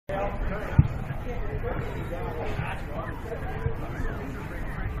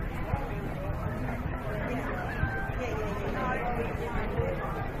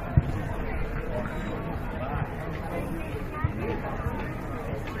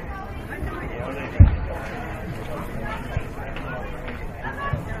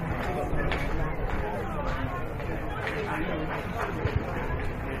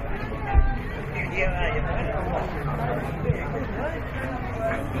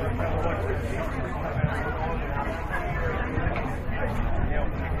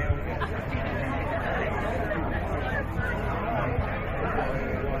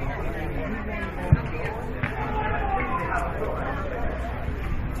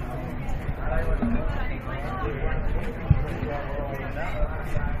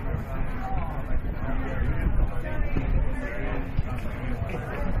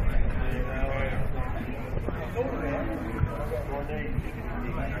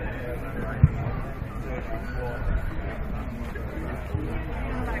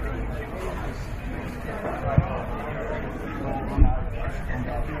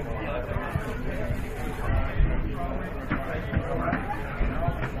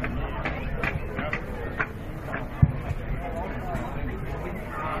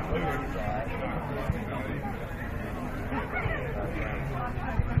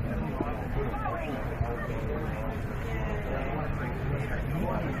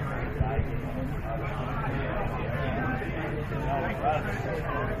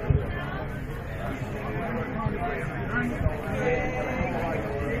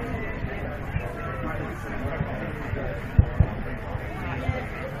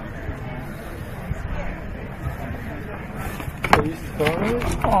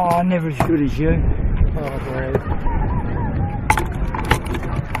Oh, never as good as you. Oh, great.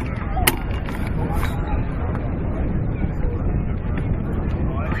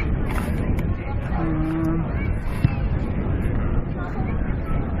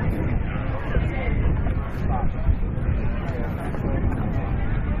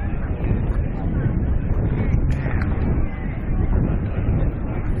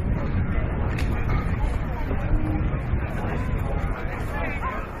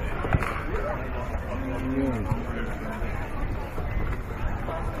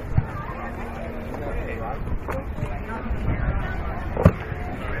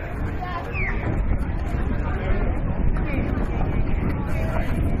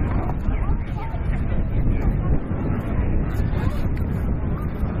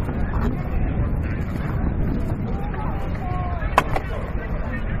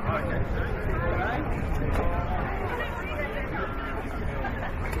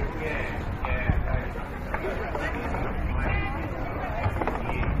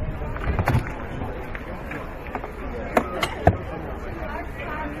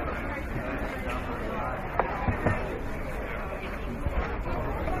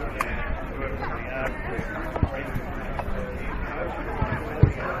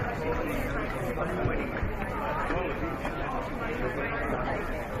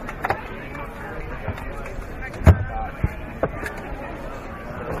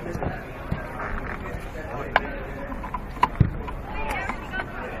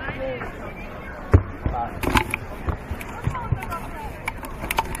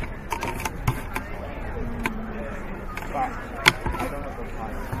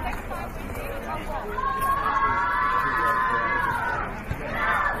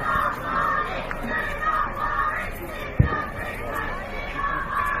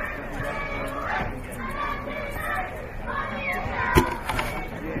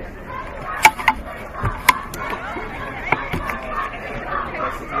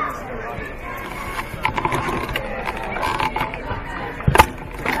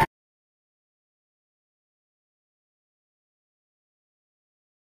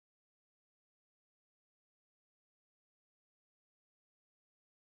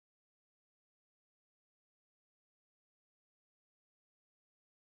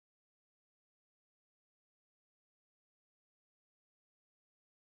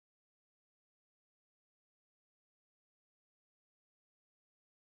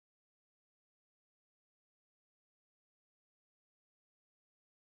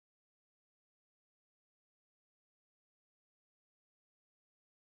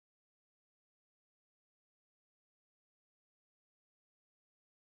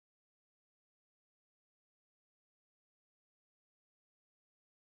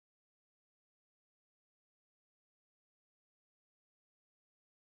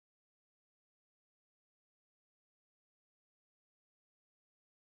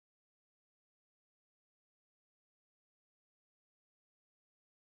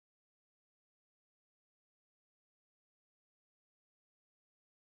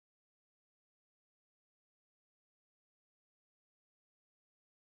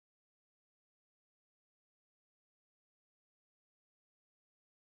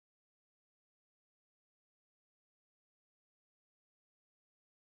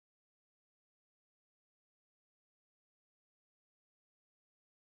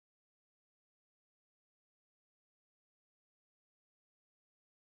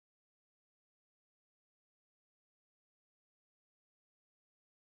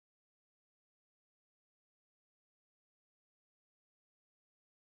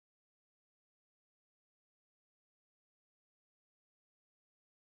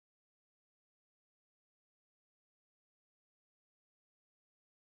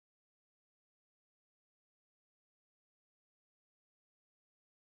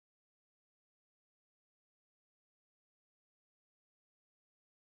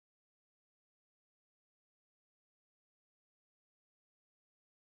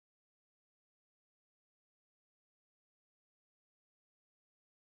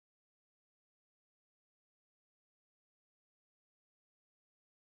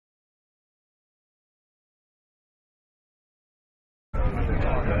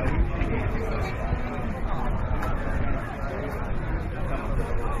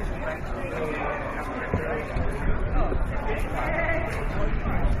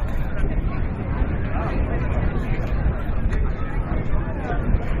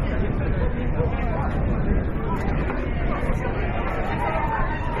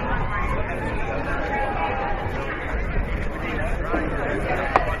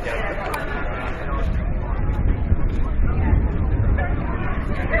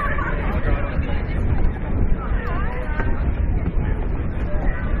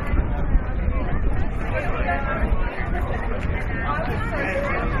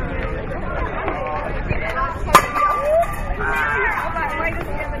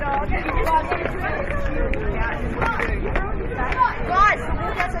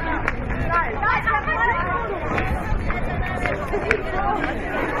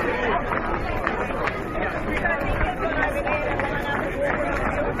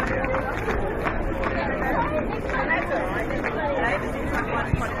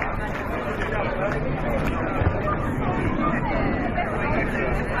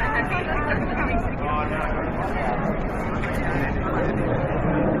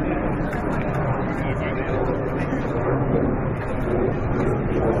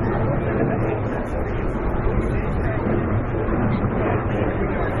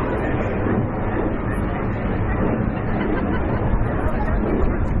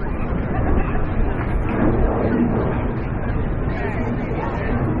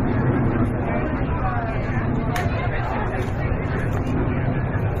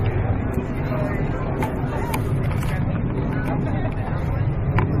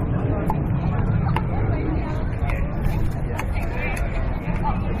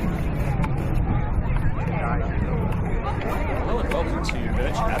 welcome to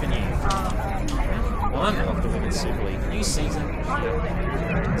Birch Avenue. Round 1 of the Women's Super League new season here on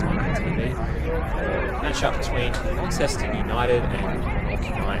Tasmania TV. Match-up between Launceston United and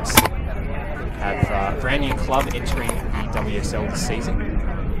Glenorchy Knights. We have a brand new club entering the WSL this season,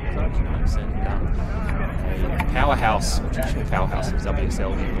 Glenorchy Knights, and a powerhouse, a traditional powerhouse of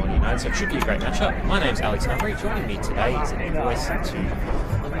WSL in Glenorchy United, so it should be a great match-up. My name's Alex Nunbury. Joining me today is a voice to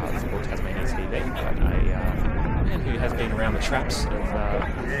Football Tasmania TV, a man who has been around the traps of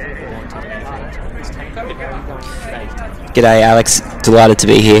Tasmania for a long time. It's Tank Covid. How are you going today? G'day Alex, delighted to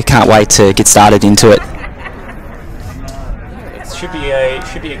be here. Can't wait to get started into it. It should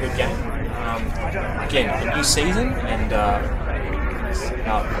be a good game. Again, a new season, and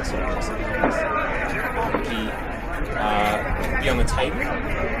how sort of possibilities be on the table.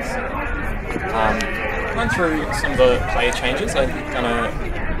 So, run through some of the player changes. I've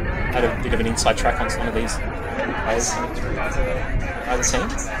had a bit of an inside track on some of these players coming through as a team.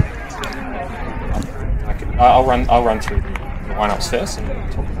 I'll run through the lineups first and we'll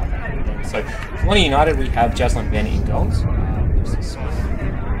talk about that. So, for Glenorchy United, we have Jaslyn Ben in goals. Lucy Smith,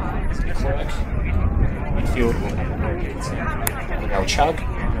 Clerk. Midfield, we'll have Abigail Chug,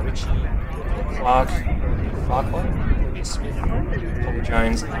 Ritchie, Clark, Farquhar, Olivia Smith, Paul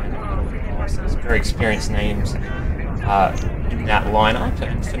Jones, and so some very experienced names in that lineup.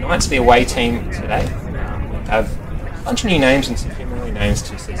 And for Knights, the away team today, we have a bunch of new names and some familiar names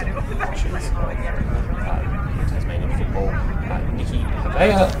to season watchers of Tasmanian football. Nikki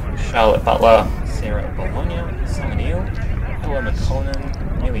Havea, Charlotte Butler, Sarah Bologna, Summer Neal, Ella McConan,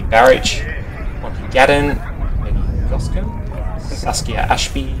 Neely Barrich, Monty Gadden, Maggie Goscombe, Saskia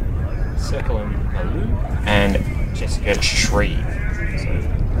Ashby, Circle Malou, and Jessica Shreve. So,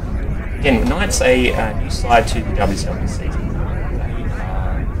 again, Knights a new side to the WSL this season.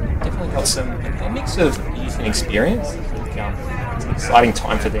 They definitely got a mix of youth and experience. I think it's an exciting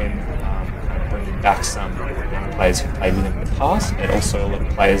time for them, bringing back some young players who played with them in the past, and also a lot of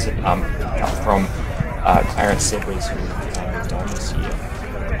players up from Clarence Sedley's who moved on this year.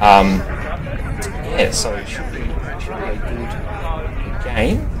 Yeah, so it should be a good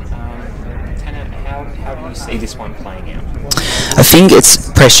game. Tanner, how do you see this one playing out? I think it's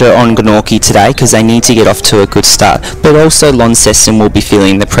pressure on Glenorchy today because they need to get off to a good start, but also Launceston will be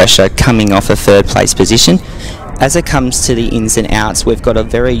feeling the pressure coming off a third place position. As it comes to the ins and outs, we've got a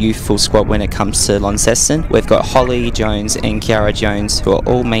very youthful squad when it comes to Launceston. We've got Holly Jones and Kiara Jones who are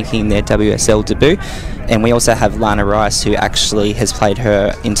all making their WSL debut, and we also have Lana Rice who actually has played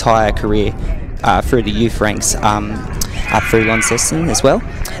her entire career through the youth ranks through Launceston as well.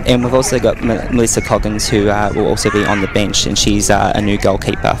 And we've also got Melissa Coggins who will also be on the bench, and she's a new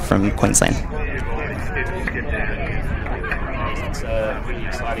goalkeeper from Queensland. It's a really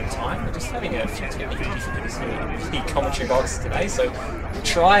exciting time. We're just having a few technical difficulties with the commentary box today, so we'll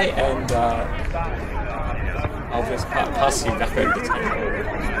try and I'll just pass you back over the table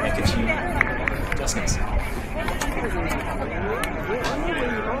and make a few adjustments.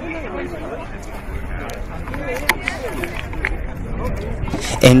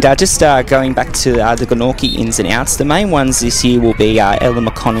 And just going back to the Glenorchy ins and outs, the main ones this year will be Ella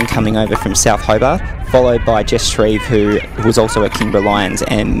McConnell coming over from South Hobart, followed by Jess Shreve, who was also at Kingborough Lions,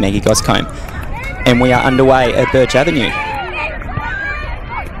 and Maggie Goscombe. And we are underway at Birch Avenue.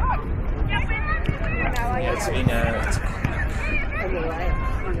 Yeah, it's been a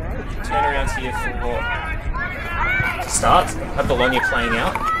turnaround here for starts. Have Bologna playing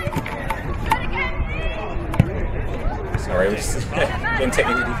out. Sorry, we're just getting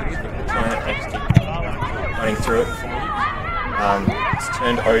technical difficulties, but we're trying to just keep running through it for you. It's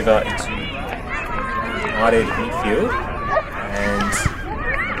turned over into United midfield, and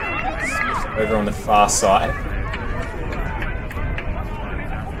Smith over on the far side.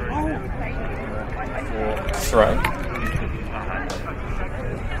 throw.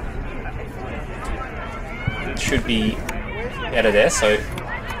 It should be better there, so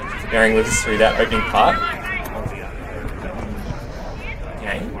bearing with us through that opening part of the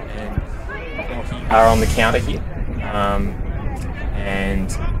game. And Glenorchy are on the counter here. And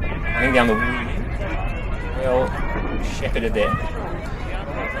running down the wing. Well shepherded there.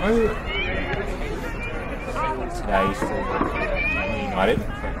 No today for United.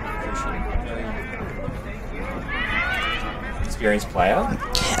 Experienced player.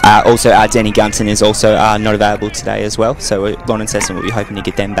 Also, Denny Gunton is also not available today as well, so Launceston will be hoping to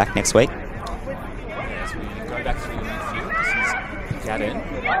get them back next week. Yeah, so we go back through the midfield. This is Gadden.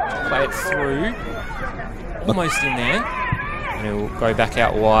 Play it through. Almost in there. And it will go back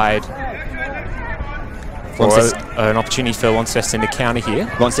out wide for an opportunity for Launceston to counter here.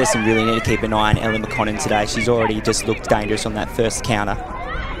 Launceston really need to keep an eye on Ellen McConnell today. She's already just looked dangerous on that first counter.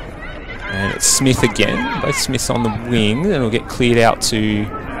 And it's Smith again. Both Smiths on the wing. Then it'll get cleared out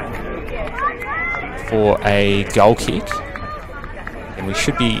for a goal kick. And we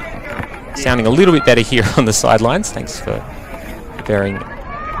should be sounding a little bit better here on the sidelines. Thanks for bearing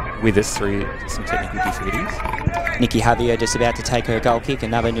with us through some technical difficulties. Nikki Javier just about to take her goal kick,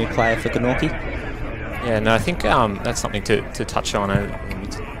 another new player for Glenorchy. Yeah, no, I think that's something to touch on. We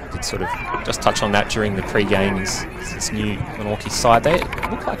did sort of just touch on that during the pre-game. Is this new Glenorchy side? They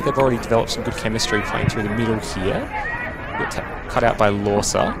look like they've already developed some good chemistry playing through the middle here. Got cut out by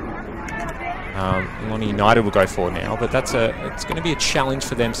Lausa. Lonnie United will go forward now, but it's going to be a challenge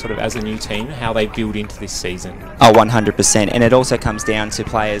for them sort of as a new team, how they build into this season. Oh, 100%. And it also comes down to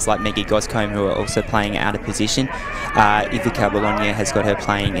players like Maggie Goscombe who are also playing out of position. Ivica Bologna has got her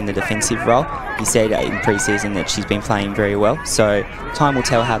playing in the defensive role. He said in pre-season that she's been playing very well, so time will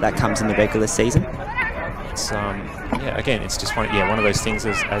tell how that comes in the regular season. It's yeah, again, it's just one of those things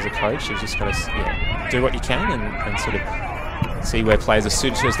as a coach. You've just got to do what you can and sort of see where players are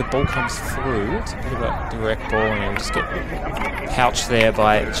suited. As the ball comes through, it's a bit of a direct ball, and it'll just get pouched there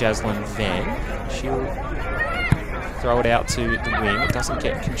by Jaslyn Van. She'll throw it out to the wing. It doesn't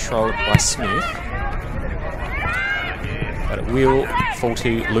get controlled by Smith, but it will fall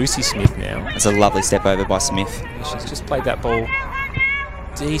to Lucy Smith now. It's a lovely step over by Smith. She's just played that ball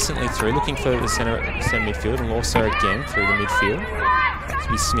decently through, looking for the centre midfield, and also again through the midfield. To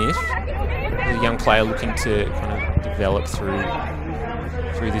be Smith, a young player looking to kind of develop through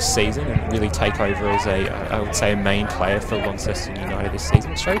this season and really take over as I would say, a main player for Launceston United this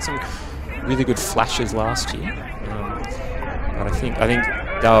season. Showed some really good flashes last year, but I think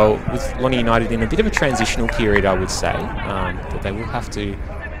they'll, with Lonnie United in a bit of a transitional period, I would say, that they will have to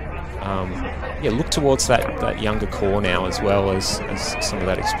look towards that younger core now, as well as some of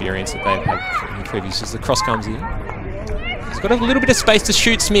that experience that they've had in the previous. As the cross comes in, he's got a little bit of space to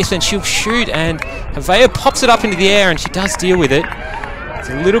shoot Smith, and she'll shoot, and Havea pops it up into the air, and she does deal with it. It's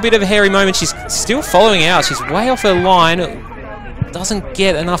a little bit of a hairy moment. She's still following out. She's way off her line. Doesn't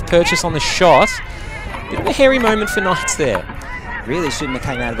get enough purchase on the shot. Bit of a hairy moment for Knights there. Really shouldn't have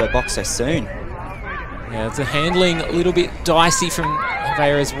came out of her box so soon. Yeah, it's a handling a little bit dicey from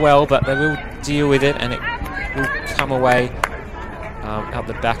Havea as well, but they will deal with it, and it will come away out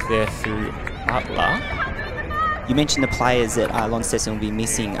the back there through Butler. You mentioned the players that Launceston will be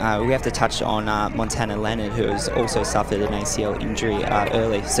missing. We have to touch on Montana Leonard, who has also suffered an ACL injury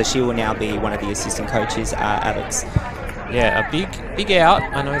early. So she will now be one of the assistant coaches, Alex. Yeah, a big out.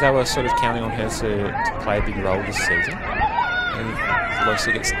 I know they were sort of counting on her to play a big role this season. And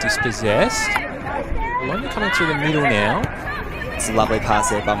Losa gets dispossessed. Bologna coming through the middle now. It's a lovely pass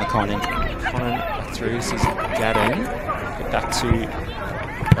there by McConnell. McConnell through. This is Gadden. Get back to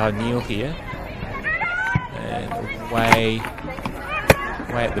Neil here. And way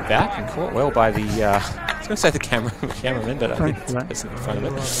at the back, and caught well by the, I was going to say the cameraman, but I think it's the person in front of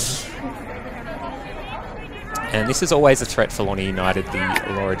it. And this is always a threat for Lonnie United,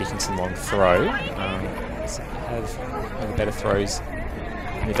 the Laura Dickinson long throw. Have one of the better throws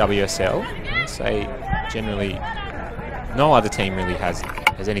in the WSL. I'd say generally no other team really has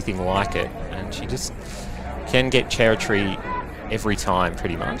anything like it, and she just can get territory every time,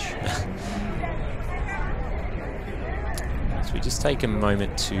 pretty much. So we just take a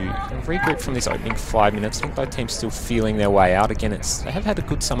moment to regroup from this opening 5 minutes. I think both teams still feeling their way out. Again, they have had a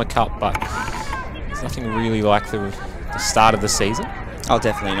good summer cup, but it's nothing really like the start of the season. Oh,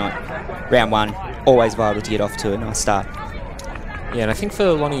 definitely not. Round one, always vital to get off to a nice start. Yeah, and I think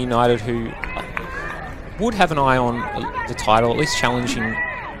for Lonnie United, who would have an eye on the title, at least challenging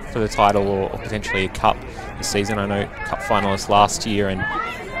for the title or potentially a cup this season. I know cup finalists last year and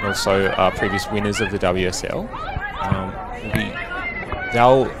also previous winners of the WSL. Will be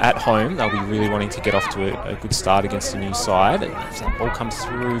at home, they'll be really wanting to get off to a good start against a new side. If that ball comes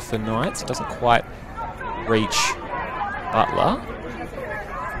through for Knights, it doesn't quite reach Butler.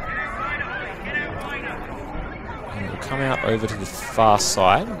 And it'll come out over to the far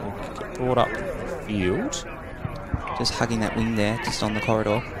side. We'll get brought up the field. Just hugging that wing there, just on the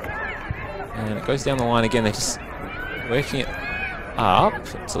corridor. And it goes down the line again. They're just working it up.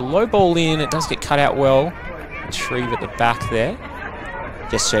 It's a low ball in. It does get cut out well. And Shreve at the back there.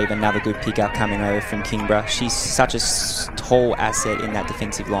 Just Shreve, another good pickup coming over from Kingborough. She's such a tall asset in that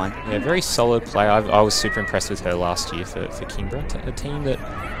defensive line. Yeah, very solid player. I was super impressed with her last year for Kingborough. A team that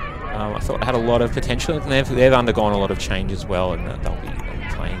I thought had a lot of potential. And they've undergone a lot of change as well, and they'll be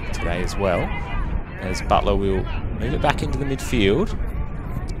playing today as well. As Butler will move it back into the midfield.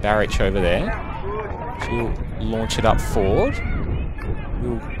 Birch over there. She'll launch it up forward.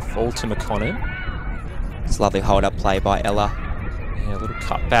 Will fall to McConnell. It's a lovely hold-up play by Ella. Yeah, a little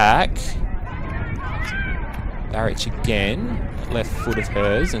cut back. Birch again, left foot of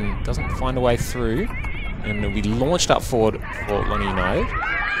hers, and doesn't find a way through. And it'll be launched up forward for Lonnie United.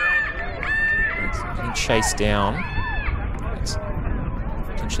 It's getting chased down. It's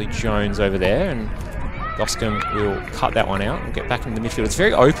potentially Jones over there, and Goscombe will cut that one out and get back into the midfield. It's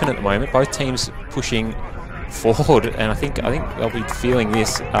very open at the moment. Both teams pushing forward, and I think they'll be feeling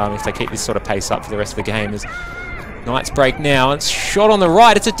this if they keep this sort of pace up for the rest of the game. As Knights break now. It's shot on the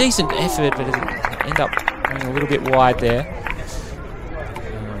right. It's a decent effort, but it'll end up going a little bit wide there.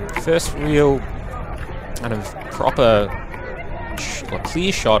 First real kind of proper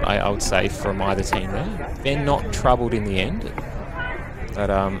clear shot, I would say, from either team there. Ben not troubled in the end. But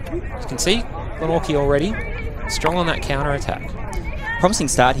you can see Glenorchy already strong on that counter-attack. Promising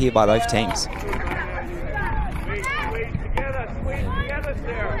start here by both teams.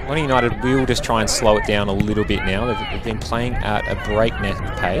 Lonnie United will just try and slow it down a little bit now. They've been playing at a breakneck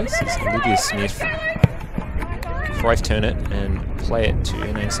pace. It's Olivia Smith. Before I turn it and play it to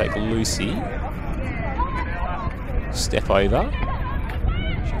her namesake Lucy. Step over.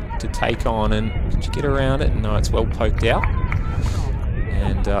 To take on, and did you get around it? No, it's well poked out.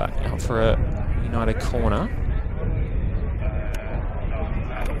 And out for a United corner.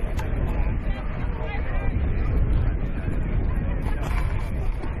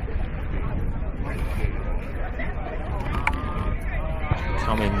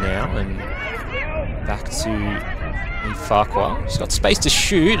 Come in now and back to Farquhar. She's got space to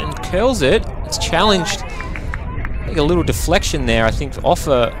shoot and curls it. It's challenged. I think a little deflection there, I think, off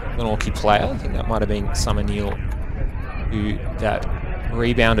a Glenorchy player. I think that might have been Summer Neal who that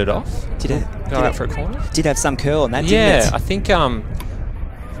rebounded off. Did it go out for a corner? Did have some curl on that, didn't it? Yeah, I think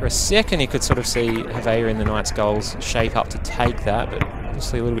for a second you could sort of see Havea in the Knights' goals shape up to take that, but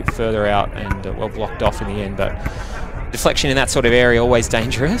obviously a little bit further out and well blocked off in the end. But deflection in that sort of area always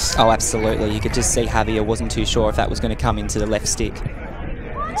dangerous. Oh, absolutely. You could just see Javier wasn't too sure if that was going to come into the left stick.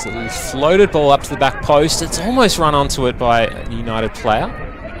 It's a little floated ball up to the back post. It's almost run onto it by a United player.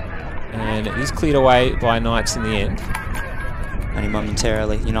 And it is cleared away by Knights in the end. Only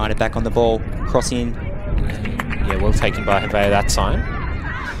momentarily. United back on the ball. Cross in. Yeah, well taken by Havea that time.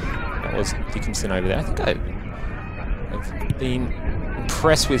 That was Dickinson over there. I think I've been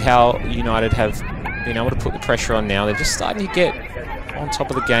impressed with how United have been able to put the pressure on now. They're just starting to get on top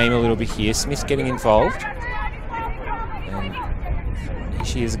of the game a little bit here. Smith getting involved. And here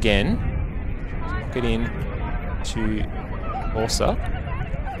she is again. Knock it in to Orsa.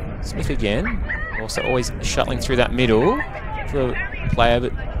 Smith again. Also always shuttling through that middle for a player,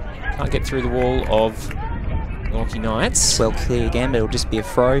 but can't get through the wall of Glenorchy Knights. Well clear again, but it'll just be a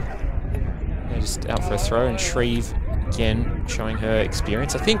throw. Yeah, just out for a throw, and Shreve again showing her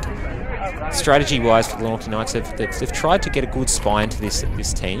experience. I think strategy-wise for Glenorchy Knights, they've tried to get a good spine to this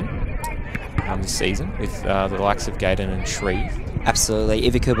team this season with the likes of Gaydon and Shreve. Absolutely.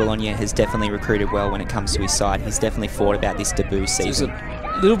 Ivica Bologna has definitely recruited well when it comes to his side. He's definitely thought about this debut season.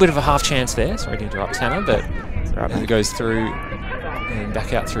 There's a little bit of a half chance there. Sorry to interrupt Tanner, but it goes through and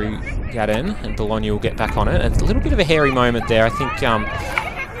back out through Gaydon, and Bologna will get back on it. And it's a little bit of a hairy moment there. I think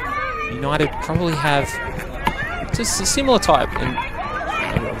United probably have just a similar type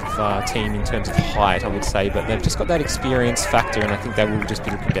of team in terms of height, I would say, but they've just got that experience factor, and I think they will just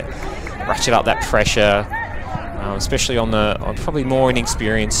be looking to ratchet up that pressure, especially on probably more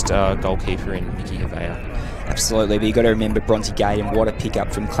inexperienced goalkeeper in Nikki Havea. Absolutely, but you've got to remember Bronte Gaydon, what a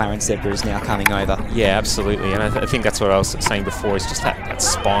pickup from Clarence Zebra is now coming over. Yeah, absolutely, and I think that's what I was saying before, is just that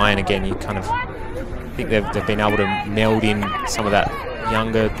spine again. You kind of think they've been able to meld in some of that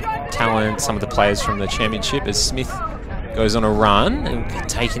younger talent, some of the players from the championship, as Smith goes on a run and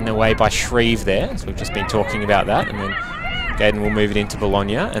taken away by Shreve there. So we've just been talking about that, and then Gaden will move it into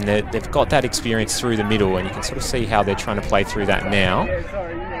Bologna, and they've got that experience through the middle, and you can sort of see how they're trying to play through that now.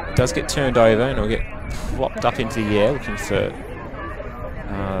 It does get turned over, and it'll get plopped up into the air, looking for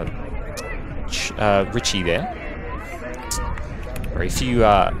Richie there. Very few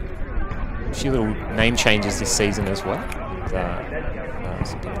little name changes this season as well.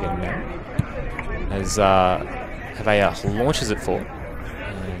 As Havea launches it for,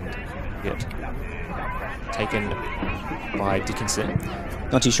 and get taken by Dickinson.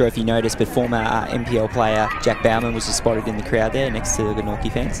 Not too sure if you noticed, but former NPL player Jack Bauman was just spotted in the crowd there next to the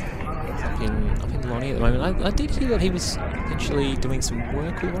Glenorchy fans. Up in Lonnie at the moment. I did hear that he was potentially doing some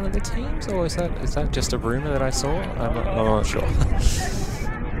work with one of the teams, or is that just a rumour that I saw? I'm not sure. I'll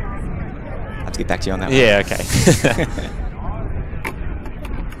have to get back to you on that one. Yeah, okay.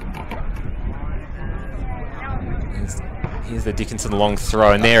 Here's the Dickinson long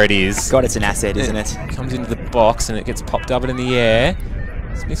throw, and there it is. God, it's an asset, isn't it? Comes into the box, and it gets popped up and in the air.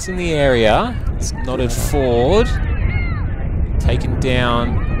 Smith's in the area. It's nodded forward. Taken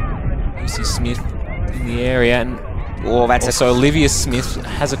down. Lucy Smith in the area, and also Olivia Smith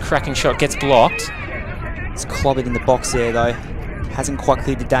has a cracking shot, gets blocked. It's clobbered in the box there, though. Hasn't quite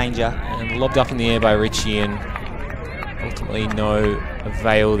cleared the danger. And lobbed up in the air by Richie, and ultimately no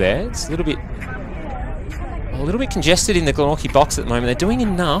avail there. It's a little bit congested in the Glenorchy box at the moment. They're doing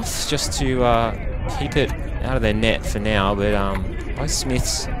enough just to keep it out of their net for now, but both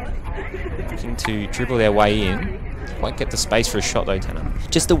Smiths looking to dribble their way in. Quite get the space for a shot though, Tanner.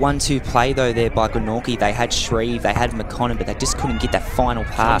 Just the 1-2 play though there by Glenorchy. They had Shreve, they had McConnell, but they just couldn't get that final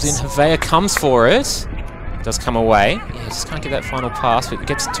pass. Comes in, Havea comes for it. It does come away. Yeah, just can't get that final pass, but it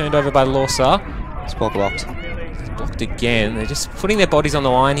gets turned over by Lawser. It's well blocked. Blocked again. They're just putting their bodies on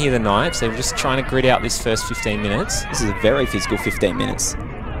the line here, the Knights. They're just trying to grit out this first 15 minutes. This is a very physical 15 minutes.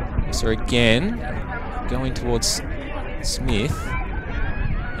 So again, going towards Smith,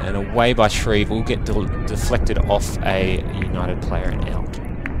 and away by Shreve. Will get deflected off a United player and out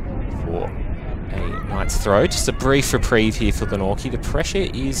for a Knights throw. Just a brief reprieve here for Glenorchy. The pressure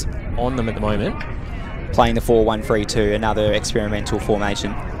is on them at the moment. Playing the 4-1-3-2, another experimental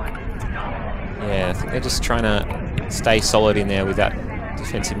formation. Yeah, I think they're just trying to stay solid in there with that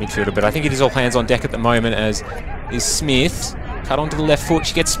defensive midfielder, but I think it is all hands on deck at the moment, as is Smith. Cut onto the left foot.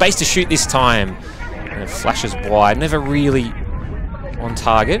 She gets space to shoot this time, and it flashes wide. Never really on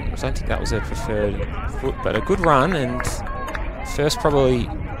target. I don't think that was her preferred foot, but a good run, and first probably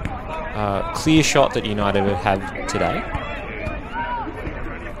clear shot that United would have today.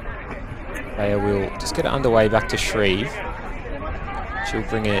 They will just get it underway back to Shreve. She'll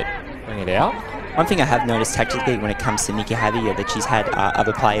bring it out. One thing I have noticed tactically when it comes to Nikki Havea, that she's had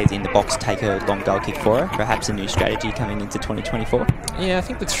other players in the box take a long goal kick for her. Perhaps a new strategy coming into 2024. Yeah, I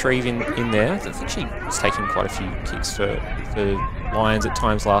think with Shreve in there, I think she was taking quite a few kicks for Lions at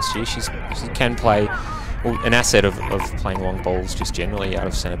times last year. She can play, well, an asset of playing long balls just generally out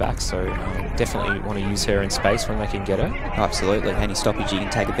of centre back. So definitely want to use her in space when they can get her. Oh, absolutely. Any stoppage, you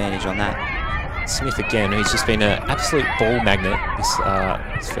can take advantage on that. Smith again, who's just been an absolute ball magnet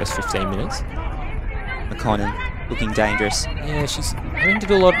this first 15 minutes. McConnell looking dangerous. Yeah, she's having to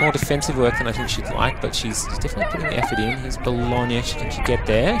do a lot more defensive work than I think she'd like, but she's definitely putting the effort in. Here's Bologna. Can she get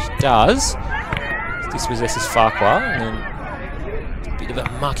there? She does. Dispossesses Farquhar, and then a bit of a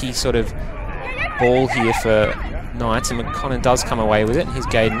mucky sort of ball here for Knights, and McConnell does come away with it. Here's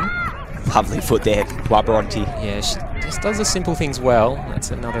Gaden. Lovely foot there, Wabronti. Yeah, she just does the simple things well. That's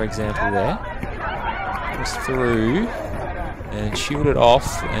another example there. Goes through and shielded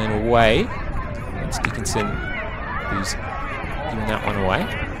off and away. That's Dickinson who's giving that one away.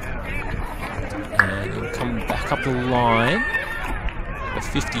 And he'll come back up the line. A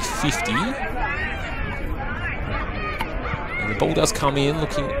 50-50. And the ball does come in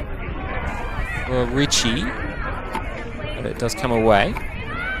looking for Richie. But it does come away.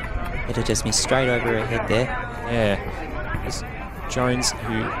 It'll just miss straight over her head there. Yeah. There's Jones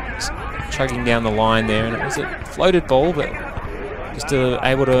who's chugging down the line there, and it was a floated ball, but just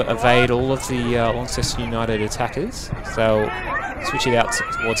able to evade all of the Launceston United attackers. So they'll switch it out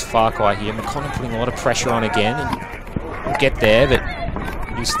towards Farquhar here. McConnell putting a lot of pressure on again, and will get there, but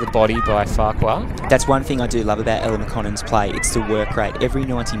reduced the body by Farquhar. That's one thing I do love about Ella McConnell's play. It's the work rate. Every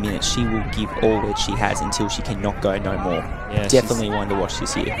 90 minutes, she will give all that she has until she cannot go no more. Yeah, definitely one to watch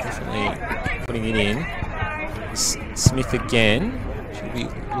this year. Definitely putting it in. Smith again. She'll be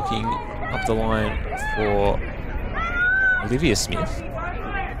looking up the line for Olivia Smith.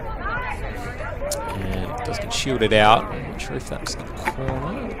 And it does get shielded out. I'm not sure if that's the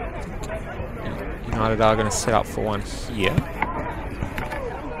corner. I think United are going to set up for one here.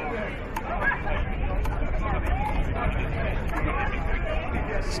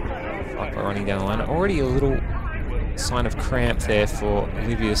 Farquhar running down the line. Already a little sign of cramp there for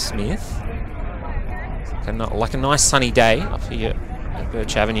Olivia Smith. Like a nice sunny day up here at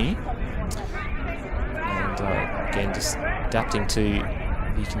Birch Avenue. And again, just adapting to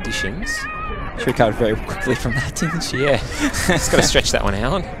the conditions. She recovered very quickly from that, didn't she? Yeah, just got to stretch that one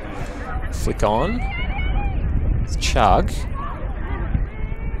out. Flick on. It's Chug.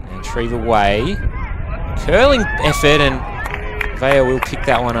 And Shreve away. Curling effort, and Vale will pick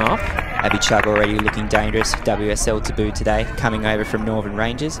that one up. Abby Chug already looking dangerous. WSL debut today, coming over from Northern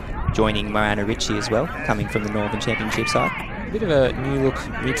Rangers, joining Moana Ritchie as well, coming from the Northern Championship side. A bit of a new look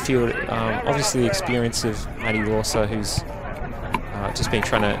midfield. Obviously the experience of Maddie Lawser, who's just been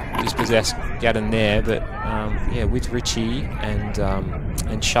trying to dispossess Gadden there, but yeah, with Ritchie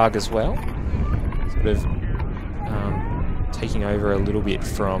and Chug as well, sort of taking over a little bit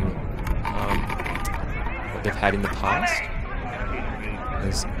from what they've had in the past.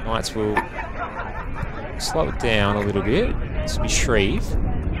 As Knights will slow it down a little bit. This will be Shreve.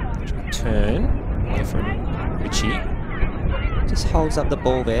 Turn away from Ritchie. Just holds up the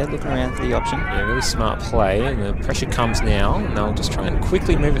ball there, looking around for the option. Yeah, really smart play, and the pressure comes now, and they'll just try and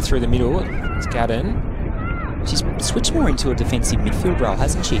quickly move it through the middle. It's Gadden. She's switched more into a defensive midfield role,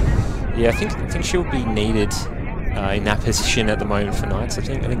 hasn't she? Yeah, I think she'll be needed in that position at the moment for Knights. I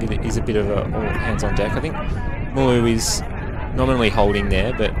think it is a bit of a all hands on deck. I think Mulu is nominally holding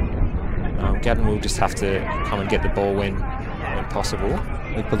there, but Gadden will just have to come and get the ball when possible.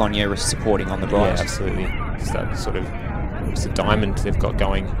 With Bologna supporting on the right. Yeah, absolutely. It's that sort of it's a diamond they've got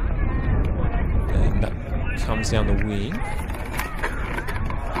going. And that comes down the wing.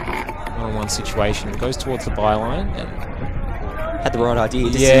 One-on-one situation. Goes towards the byline. And had the right idea.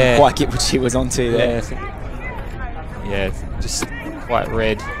 Just didn't quite get what she was onto there. Yeah, just quite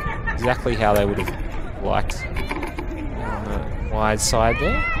read exactly how they would have liked on the wide side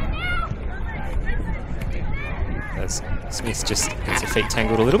there. As Smith just gets her feet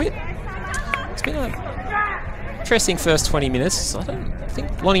tangled a little bit. It's been an interesting first 20 minutes. I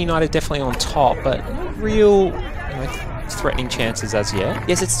think Lonnie United definitely on top, but not real threatening chances as yet.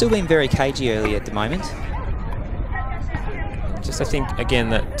 Yes, it's still been very cagey early at the moment. Just I think, again,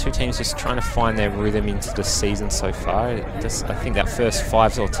 that two teams just trying to find their rhythm into the season so far. I think that first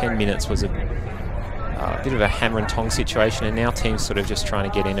 5 or 10 minutes was a bit of a hammer and tong situation, and now teams sort of just trying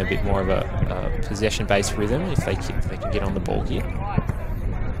to get in a bit more of a possession-based rhythm if they can get on the ball here.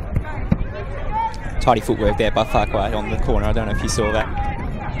 Tidy footwork there by Farquhar on the corner. I don't know if you saw that.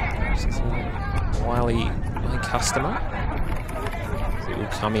 This is a wily customer. So it will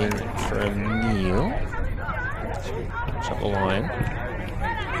come in from Neil. Shot the line.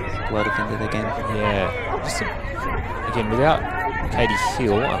 Well defended again. Yeah. Just again, without Katie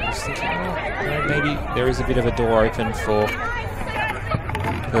Hill, I was thinking, maybe there is a bit of a door open for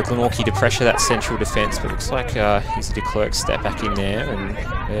Glenorchy to pressure that central defence, but it looks like Izzy de Klerk step back in there, and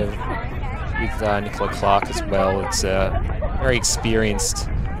with Nicola Clark as well. It's a very experienced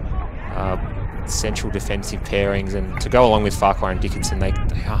central defensive pairings, and to go along with Farquhar and Dickinson, they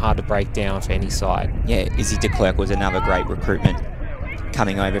are hard to break down for any side. Yeah, Izzy de Klerk was another great recruitment,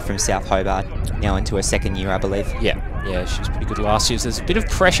 coming over from South Hobart, now into her second year, I believe. Yeah, she was pretty good last year. So there's a bit of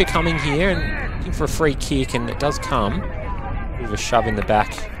pressure coming here, and looking for a free kick, and it does come. A bit of a shove in the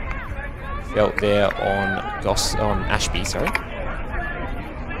back felt there on Ashby, sorry.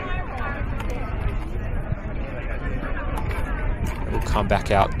 It will come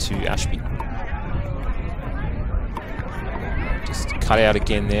back out to Ashby. Just cut out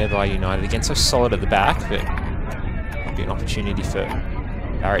again there by United. Again, so solid at the back, but might be an opportunity for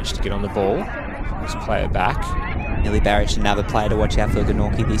Barrage to get on the ball. Just play it back. Millie Barrage, another player to watch out for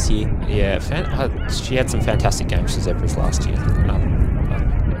Glenorchy this year. Yeah, she had some fantastic games for Zebras last year.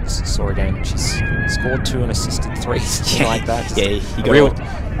 I saw a game, she's scored 2 and assisted 3, something like that. Just you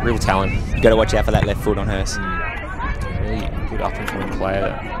got real talent. You got to watch out for that left foot on hers. Really good up and coming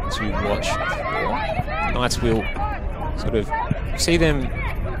player to watch for. Knights will sort of see them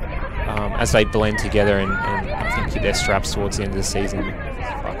as they blend together, and I think hit their straps towards the end of the season.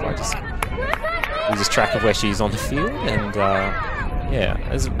 I just loses track of where she's on the field, and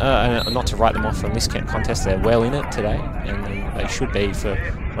not to write them off from this contest, they're well in it today, and they should be for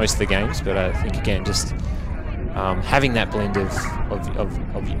most of the games. But I think again, just having that blend of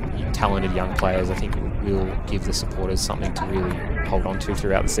talented young players, I think will give the supporters something to really hold on to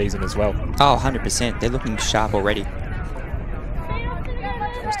throughout the season as well. Oh, 100%. They're looking sharp already.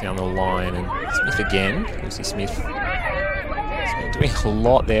 Comes down the line, and Smith again. Lucy Smith. Doing a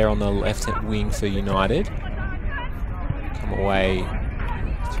lot there on the left wing for United. Come away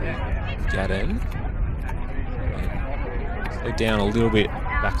through Gadden. Slow down a little bit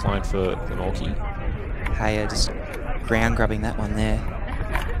back line for Glenorchy. Hayer just ground grabbing that one there.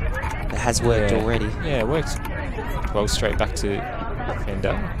 It has worked already. Yeah, it worked well straight back to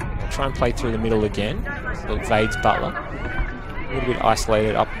defender. Try and play through the middle again. So it evades Butler. A little bit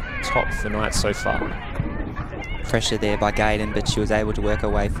isolated up top for Knights so far. Pressure there by Gaydon, but she was able to work her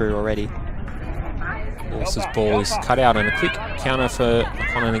way through already. Force's ball is cut out, and a quick counter for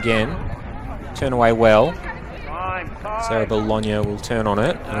McConnell again. Turn away well. Sarah Bologna will turn on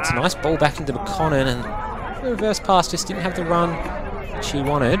it, and it's a nice ball back into McConnell, and the reverse pass just didn't have the run she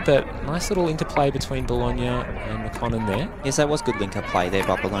wanted, but nice little interplay between Bologna and McConnell there. Yes, that was good link-up play there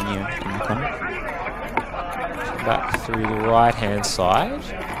by Bologna and McConnell. Back through the right-hand side,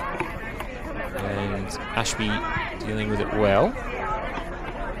 and Ashby dealing with it well.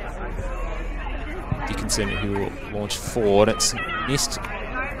 Dickinson, who will launch forward. It's missed.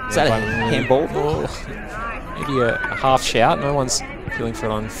 Is that a handball? Maybe a half shout. No one's feeling for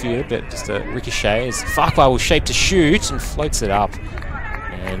it on field, but just a ricochet as Farquhar will shape to shoot and floats it up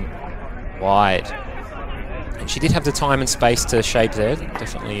and wide. And she did have the time and space to shape there.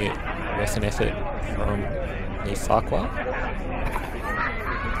 Definitely worth an effort from Neve Farquhar.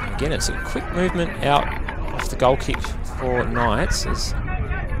 And again, it's a quick movement out off the goal kick for Knights as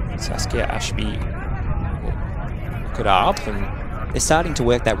Saskia Ashby will look it up, and they're starting to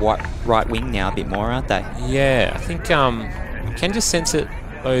work that right wing now a bit more, aren't they? Yeah, I think you can just sense it,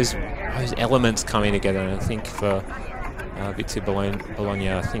 those elements coming together, and I think for Victor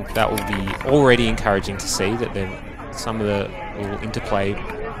Bologna, I think that will be already encouraging to see that some of the little interplay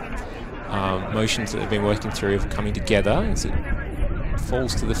motions that they've been working through are coming together as it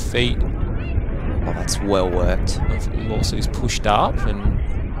falls to the feet. Oh, that's well worked. Also is pushed up and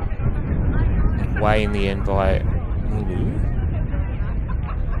away in the end by Lulu.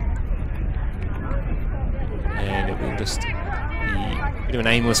 And it will just be a bit of an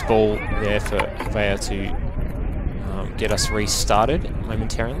aimless ball there for Vea to get us restarted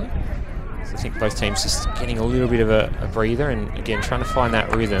momentarily. So I think both teams just getting a little bit of a breather and again trying to find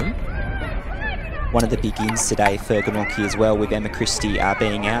that rhythm. One of the big ins today for Glenorchy as well, with Emma Christie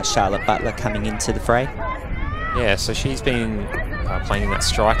being out, Charlotte Butler coming into the fray. Yeah, so she's been playing in that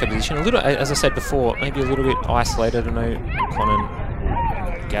striker position. A little, as I said before, maybe a little bit isolated. I know McConnell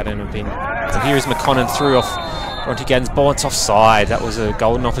and Gaddon have been... So here is McConnell through off Bronte Gaddon's ball. It's offside. That was a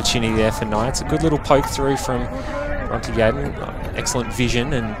golden opportunity there for Knights. A good little poke through from Bronte Gaddon. Excellent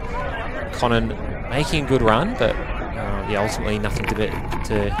vision, and McConnell making a good run, but yeah, ultimately nothing to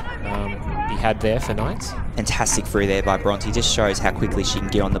be had there for Knights. Fantastic through there by Bronte. Just shows how quickly she can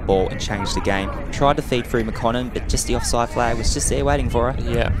get on the ball and change the game. Tried to feed through McConnell, but just the offside flag was just there waiting for her.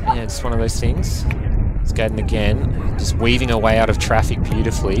 Yeah, it's one of those things. It's Gaddon again, just weaving her way out of traffic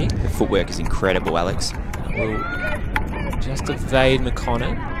beautifully. The footwork is incredible, Alex. Will just evade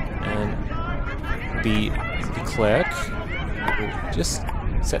McConnell and be Clerk. Will just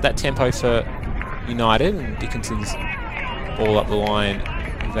set that tempo for United, and Dickinson's ball up the line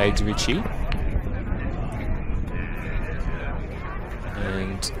evades Ritchie.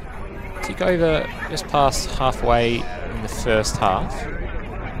 And tick over just past halfway in the first half.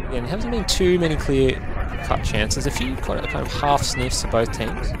 Again, there hasn't been too many clear cut chances. A few kind of half sniffs of both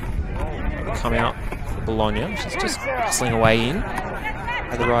teams. Come out for Bologna. She's just hustling away in.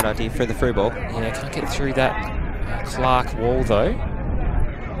 Had the right idea for the through ball. Yeah, can't get through that Clark wall though.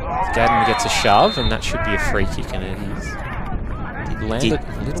 Gaddon gets a shove, and that should be a free kick, and it is. Did land it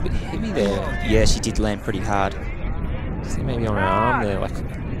a little bit heavy there. Yeah, she did land pretty hard. See, maybe on her arm there, like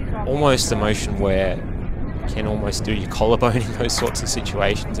almost a motion where you can almost do your collarbone in those sorts of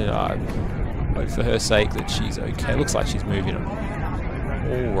situations, and I hope for her sake that she's okay. Looks like she's moving all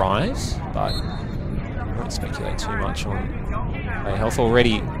right, but I won't speculate too much on her health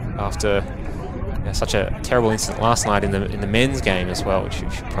already after such a terrible incident last night in the men's game as well, which we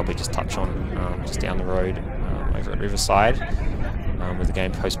should probably just touch on just down the road over at Riverside, with the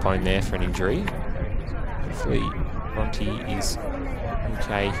game postponed there for an injury. Hopefully Bronte is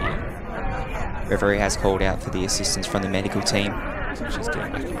okay here. Referee has called out for the assistance from the medical team. So she's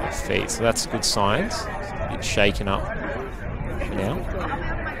getting back on her feet, so that's good signs. A bit shaken up for now.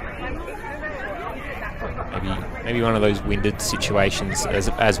 Maybe one of those winded situations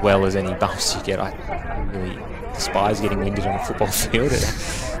as well as any bumps you get. I really despise getting winded on a football field. It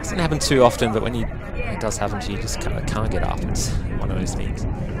doesn't happen too often, but when it does happen to you, you just can't get up. It's one of those things.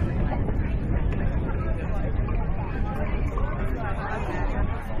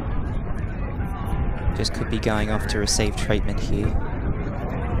 Just could be going off to receive treatment here.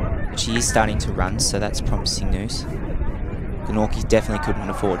 She is starting to run, so that's promising news. Glenorchy definitely couldn't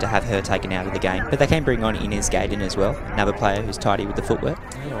afford to have her taken out of the game, but they can bring on Inez Gaydon as well, another player who's tidy with the footwork.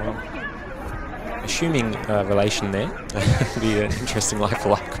 Yeah, well, assuming relation there, would be an interesting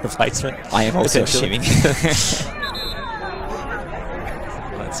like-for-like replacement. I am also assuming.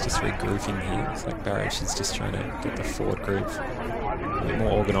 It's just regrouping here. It's like Birch is just trying to get the forward group a bit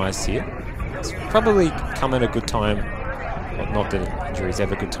more organised here. It's probably come at a good time. Well, not that injury is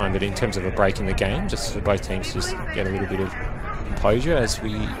ever a good time, but in terms of a break in the game, just for both teams to just get a little bit of composure as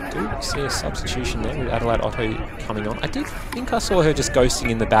we do see a substitution there with Adelaide Otto coming on. I did think I saw her just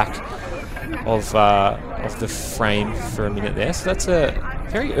ghosting in the back of the frame for a minute there. So that's a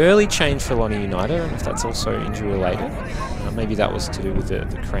very early change for Lonnie United. I don't know if that's also injury related. Maybe that was to do with the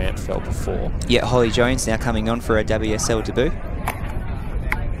cramp felt before. Yeah, Holly Jones now coming on for a WSL debut.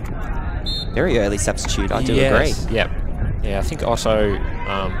 Very early substitute, I do agree. Yep. Yeah, I think also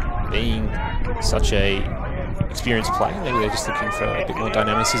being such a experienced player, maybe they're just looking for a bit more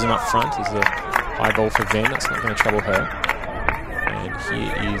dynamicism up front. Is a high ball for Ven, that's not going to trouble her. And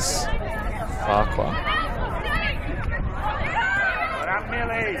here is Farquhar.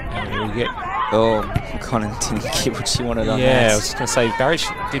 And we get... Oh, Conan didn't get what she wanted on that. Yeah, I was just going to say, Birch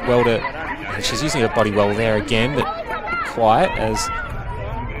did well to... She's using her body well there again, but quiet as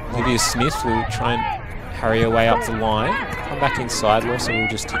Olivia Smith will try and harry her way up the line. Come back inside, Lawson will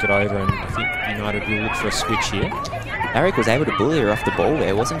just tick it over, and I think United will look for a switch here. Barrick was able to bully her off the ball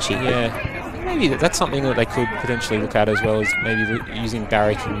there, wasn't she? Yeah. Maybe that's something that they could potentially look at as well, as maybe using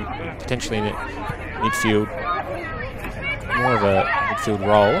Barrick and potentially in midfield, more of a midfield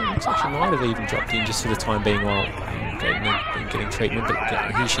role. Looks like she might have even dropped in just for the time being while getting treatment, but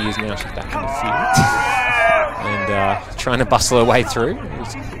here she is now. She's back in the field and trying to bustle her way through.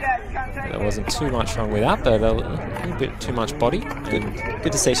 There wasn't too much wrong with that, but a little bit too much body.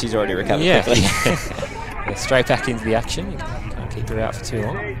 Good to see she's already recovered quickly. Yeah, straight back into the action. You can't keep her out for too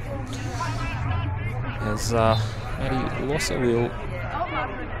long. As Maddie Losser will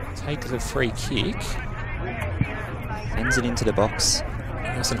take the free kick. Sends it into the box.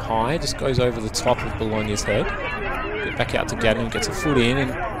 Nice and high, just goes over the top of Bologna's head. Get back out to Gaddon, gets a foot in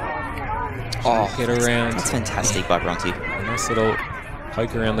and get around. That's fantastic by Bronte. A nice little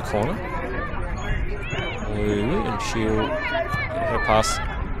poke around the corner. And she'll get her pass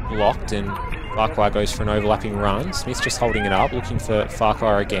blocked, and Farquhar goes for an overlapping run. Smith's just holding it up, looking for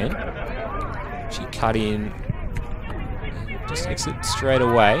Farquhar again. She cut in, and just exit straight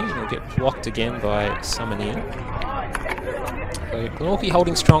away. It'll get blocked again by Summonin. So Glenorchy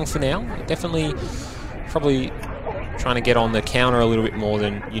holding strong for now. Definitely, probably trying to get on the counter a little bit more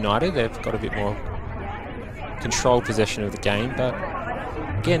than United. They've got a bit more controlled possession of the game, but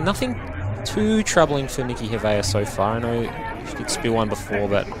again, nothing too troubling for Nikki Hevea so far. I know she did spill one before,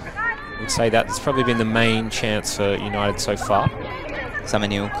 but I would say that's probably been the main chance for United so far.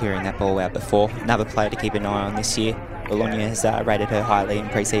 Summerneil clearing that ball out before. Another player to keep an eye on this year. Bologna has rated her highly in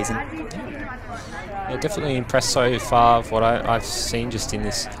pre-season. Yeah, definitely impressed so far of what I've seen just in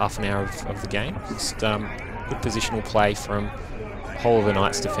this half an hour of the game. Just good positional play from the whole of the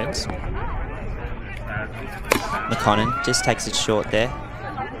Knights' defence. McConnon just takes it short there.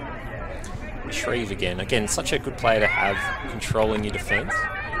 Shreve again, such a good player to have controlling your defence,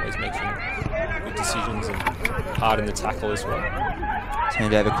 always making good decisions and hard in the tackle as well.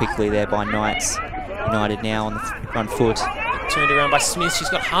 Turned over quickly there by Knights. United now on the front foot. Turned around by Smith, she's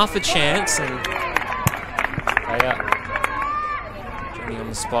got half a chance, and Johnny on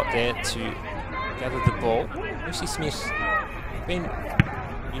the spot there to gather the ball. Lucy Smith been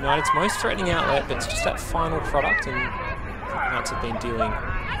United's most threatening outlet, but it's just that final product, and Knights have been dealing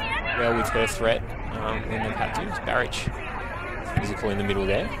well with her threat when they've had to. It's Barrich, physical in the middle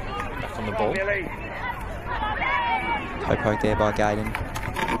there, back on the ball. Toe poke there by Gaydon.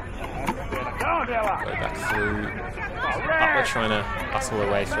 Go back through. Butler trying to hustle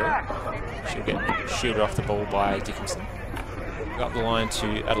her way through. She'll get shielded off the ball by Dickinson. Go up the line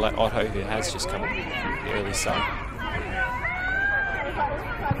to Adelaide Otto, who has just come in the early sub.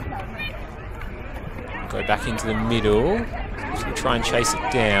 Go back into the middle. She'll try and chase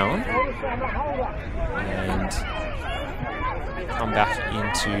it down. And come back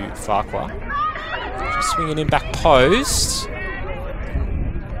into Farquhar. She's swinging in back post.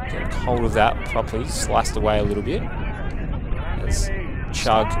 Get hold of that properly, sliced away a little bit. As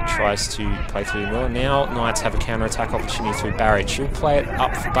Chug tries to play through the middle. Now Knights have a counter-attack opportunity through Barrett. She'll play it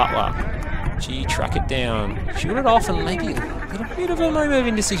up for Butler. She track it down. Shoot it off, and maybe a little bit of a moment of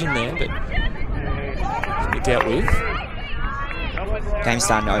indecision there, but we dealt with. Game's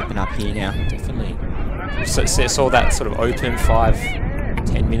starting to open up here now. Definitely. So saw that sort of open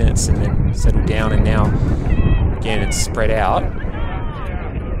 5-10 minutes and then settle down, and now again, it's spread out.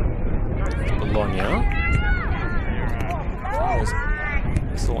 Bologna.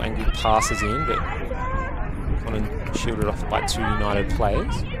 This little angled passes in, but Conan shielded off by 2 United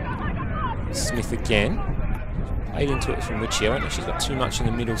players. Smith again. Played into it from Richie. I don't know if she's got too much in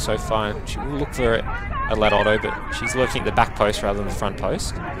the middle so far. She will look for it at Otto, but she's lurking at the back post rather than the front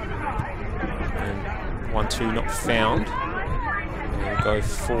post. And 1-2 not found. We'll go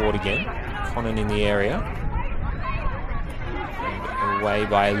forward again. Conan in the area. And away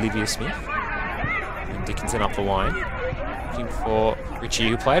by Olivia Smith. And Dickinson up the line. Looking for Richie,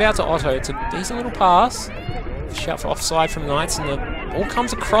 who played out to Otto. It's a decent little pass. Shout for offside from Knights, and the ball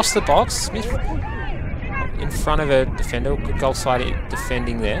comes across the box. Smith in front of a defender. Good goal side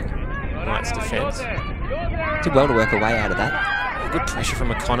defending there. Knights defence. Did well to work her way out of that. Good pressure from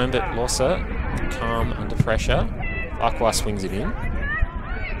McConnell, but Losser calm under pressure. Farquhar swings it in.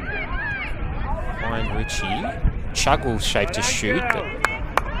 Find Richie. Chug will shape to shoot, but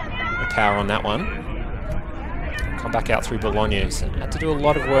no power on that one. Come back out through Bologna. So had to do a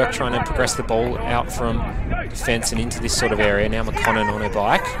lot of work trying to progress the ball out from defence and into this sort of area. Now McConnell on her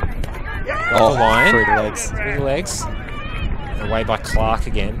bike. Off the line. Through the legs. Through the legs. And away by Clark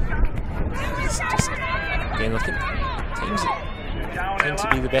again. Again, I think teams that tend to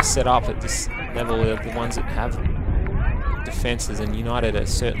be the best set up at this level are the ones that have defences, and United are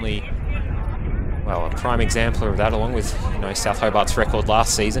certainly, well, a prime exemplar of that, along with, you know, South Hobart's record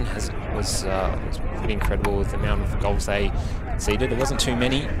last season was pretty incredible with the amount of goals they conceded. There wasn't too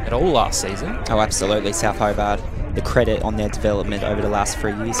many at all last season. Oh, absolutely. South Hobart, the credit on their development over the last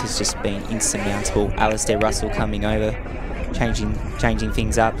 3 years has just been insurmountable. Alistair Russell coming over, changing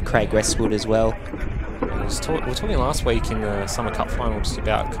things up. Craig Westwood as well. We were talking last week in the Summer Cup final just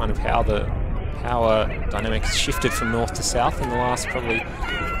about kind of how the power dynamic has shifted from north to south in the last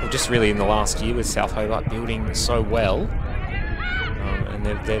just really in the last year, with South Hobart building so well. And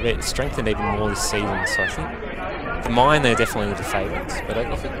they've strengthened even more this season. So I think for mine, they're definitely the favourites. But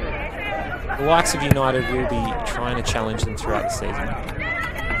I think the likes of United will be trying to challenge them throughout the season.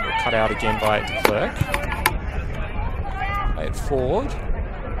 Cut out again by de Klerk. Play it forward.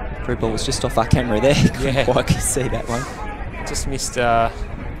 Through ball was just off our camera there. Yeah. Quite could see that one. Just missed a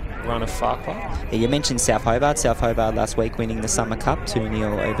run of Farquhar. Yeah, you mentioned South Hobart. South Hobart last week winning the Summer Cup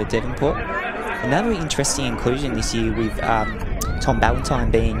 2-0 over Devonport. Another interesting inclusion this year with Tom Ballantyne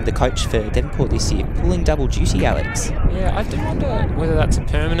being the coach for Devonport this year, pulling double duty, Alex. Yeah, I do wonder whether that's a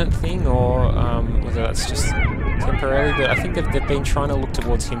permanent thing or whether that's just temporary, but I think they've been trying to look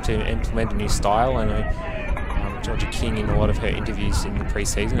towards him to implement a new style. I know Georgia King, in a lot of her interviews in the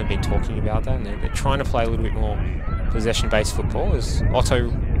pre-season, have been talking about that, and they're trying to play a little bit more possession-based football, as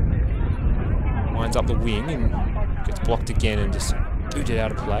Otto winds up the wing and gets blocked again and just booted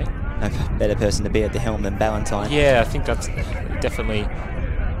out of play. No better person to be at the helm than Ballantyne. Yeah, I think that's definitely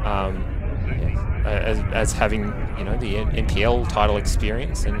as having, you know, the NPL title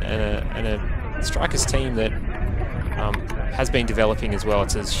experience and a strikers team that has been developing as well.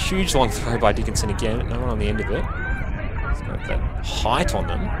 It's a huge long throw by Dickinson again, no one on the end of it. It's got that height on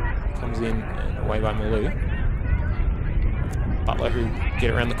them. Comes in and away by Malou. Butler, who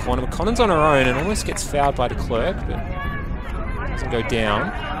get around the corner. McConnell's on her own and almost gets fouled by de Klerk, but doesn't go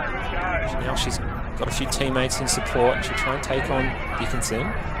down. Now she's got a few teammates in support. She'll try and take on Dickinson.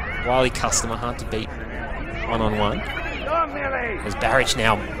 Wily customer, hard to beat one-on-one. There's Barrich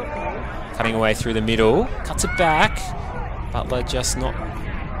now cutting away through the middle. Cuts it back. Butler just not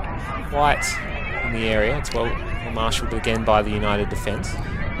quite in the area. It's well marshalled again by the United defence.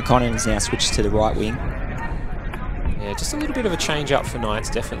 McConnell is now switched to the right wing. Yeah, just a little bit of a change up for Knights,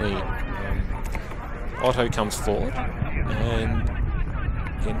 definitely. Otto comes forward and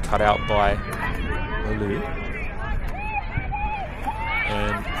again cut out by Malou.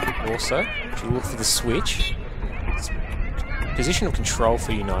 And also, if you look for the switch, it's position of control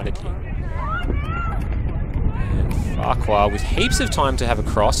for United here. And Farquhar, with heaps of time to have a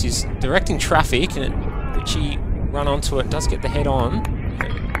cross, is directing traffic, and Richie run onto it, does get the head on,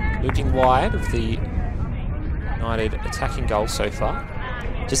 looping wide of the United attacking goal so far.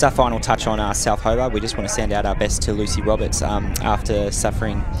 Just our final touch on South Hobart. We just want to send out our best to Lucy Roberts after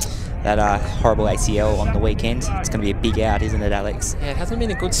suffering that horrible ACL on the weekend. It's going to be a big out, isn't it, Alex? Yeah, it hasn't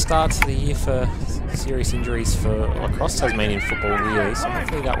been a good start to the year for serious injuries for across Tasmanian football, really. So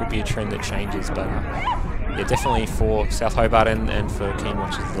hopefully that will be a trend that changes. But yeah, definitely for South Hobart and for keen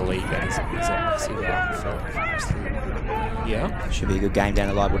watchers of the league, that is a massive out for yeah. Should be a good game down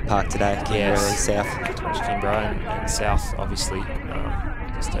at Lightwood Park today. Yes. South. Kingborough and South, obviously,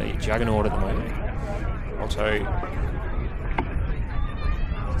 just a juggernaut at the moment. Otto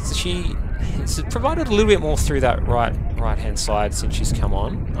She's provided a little bit more through that right-hand side since she's come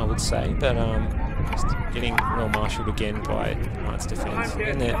on, I would say, but just getting well marshalled again by Knight's defence.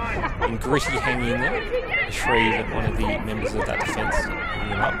 And they're in Gritty hanging in there. Shreve, one of the members of that defence,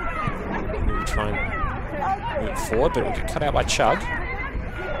 hanging up. We'll try and move it forward, but we'll get cut out by Chug.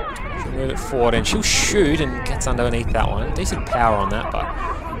 She'll move it forward and she'll shoot and gets underneath that one. Decent power on that, but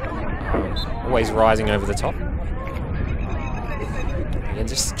always rising over the top. And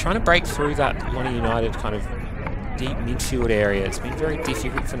just trying to break through that Lonnie United kind of deep midfield area. It's been very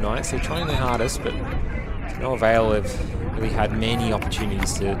difficult for Knights. They're trying their hardest, but to no avail. They've really had many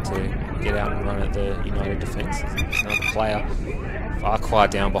opportunities to get out and run at the United defence. There's another player far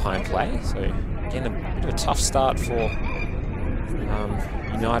down behind play. So again, a bit of a tough start for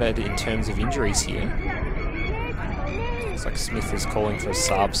United in terms of injuries here. Looks like Smith is calling for a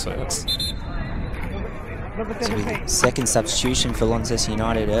sub, so that's... So second substitution for Launceston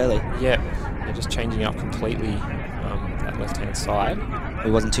United early. Yeah, they're just changing up completely that left-hand side.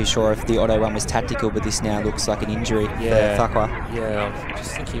 We wasn't too sure if the Otto one was tactical, but this now looks like an injury for Farquhar. Yeah, I'm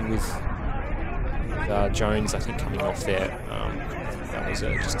just thinking with Jones, I think, coming off there, that was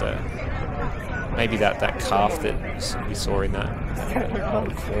maybe that calf that we saw in that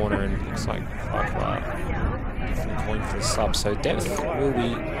corner, and looks like Farquhar definitely calling for a sub. So depth will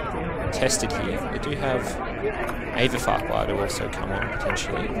be tested here. They do have Ava Farquhar to also come on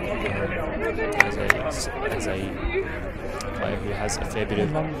potentially as a player who has a fair bit of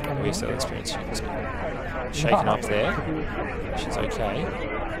WSL experience. She's shaken up there. She's okay.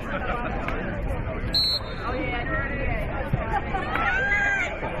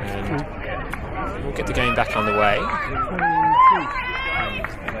 And we'll get the game back underway.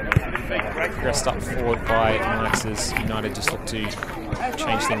 Progressed up forward by Knights as United just look to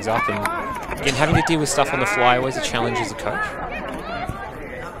change things up, and again having to deal with stuff on the fly always a challenge as a coach.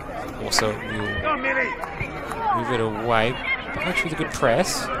 Also we'll move it away. Coach with a good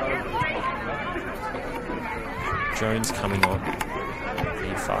press. Jones coming on.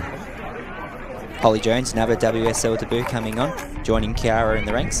 Holly Jones, another WSL debut coming on, joining Kiara in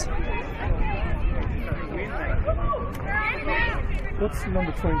the ranks. What's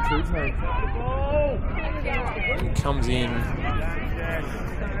number 22's name? He comes in.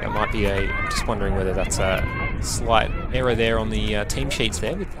 That might be I'm just wondering whether that's a slight error there on the team sheets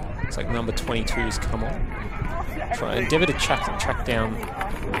there. Looks like number 22 has come on. Endeavour to track down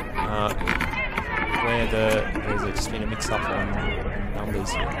where there's just been a mix-up on numbers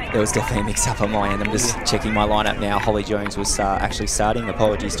here. There was definitely a mix-up on my end. I'm just checking my lineup now. Holly Jones was actually starting.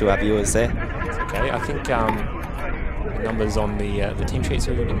 Apologies to our viewers there. It's okay. I think numbers on the team sheets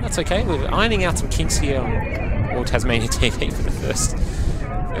are good. That's okay. We're ironing out some kinks here on All Tasmania TV for the first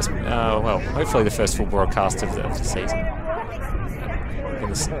well, hopefully the first full broadcast of the season.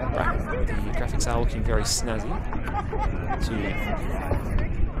 And the graphics are looking very snazzy. We'll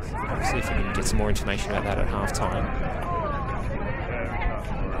see if we can get some more information about that at half-time.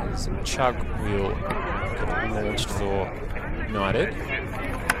 As Chug will get launched for United.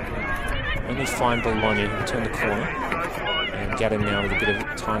 Only find Bologna, who will turn the corner. And Gaddon now with a bit of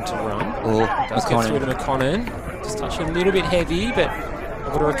time to run. Does get through to McConnon. Just touch a little bit heavy, but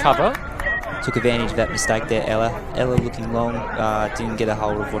able to recover. Took advantage of that mistake there, Ella. Ella looking long, didn't get a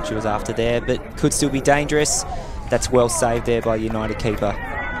hold of what she was after there, but could still be dangerous. That's well saved there by United keeper.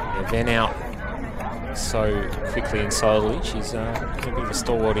 Yeah, Van out so quickly and solidly. She's a bit of a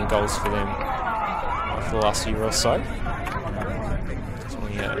stalwart in goals for them for the last year or so.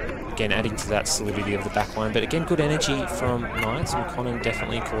 Again, adding to that solidity of the back line, but again, good energy from Knights. McConnon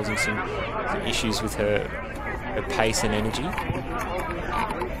definitely causing some issues with her pace and energy.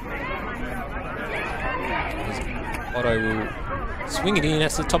 Otto will swing it in.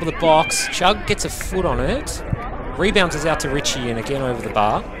 That's the top of the box. Chug gets a foot on it. Rebounds us out to Richie, and again over the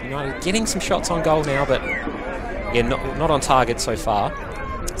bar. United getting some shots on goal now, but yeah, not on target so far.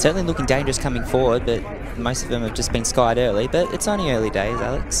 Certainly looking dangerous coming forward, but most of them have just been skied early, but it's only early days,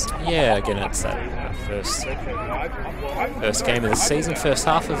 Alex. Yeah, again, it's that first game of the season, first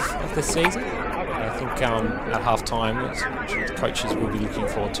half of the season. I think at half-time, which the coaches will be looking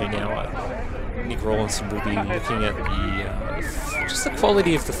forward to now. Nick Rawlinson will be looking at just the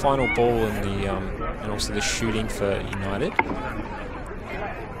quality of the final ball and also the shooting for United.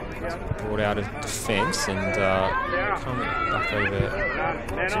 Brought out of defence and come back over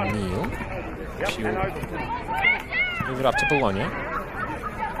to Neil. She'll move it up to Bologna.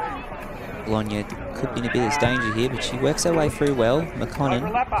 Bologna could be in a bit of danger here, but she works her way through well.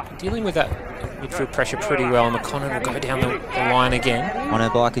 McConnon dealing with that midfield pressure pretty well. McConnon will go down the line again. On her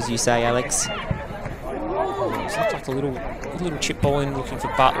bike, as you say, Alex. It's not like chucked a little chip ball in looking for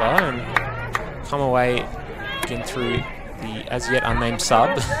Butler and come away again through the as yet unnamed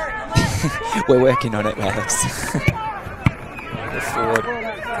sub. We're working on it, Alex. The forward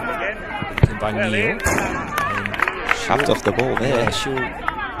by Neil. And shoved off the ball there. Yeah, she'll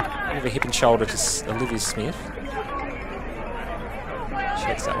give a hip and shoulder to Olivia Smith.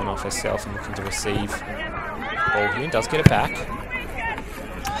 Checks that one off herself and looking to receive the ball here. Does get it back.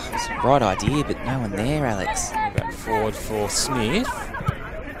 It's the right idea, but no one there, Alex. Back forward for Smith.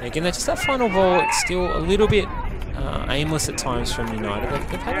 And again, just that final ball, it's still a little bit aimless at times from United.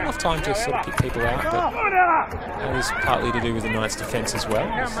 They've had enough time to sort of pick people out, but that is partly to do with the Knights' defence as well.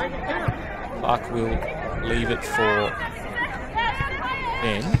 Clark will leave it for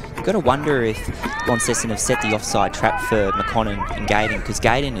Ben. You've got to wonder if Launceston have set the offside trap for McConnell and Gaydon, because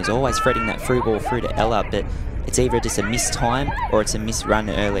Gaydon is always threading that through ball through to Ella, but it's either just a missed time or it's a missed run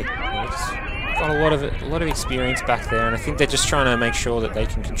early. Got a lot of experience back there, and I think they're just trying to make sure that they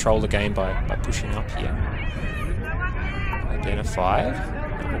can control the game by pushing up here. Identified.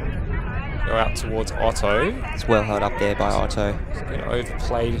 Go out towards Otto. It's well held up there by Otto. It's been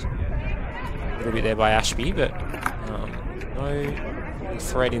overplayed a little bit there by Ashby, but no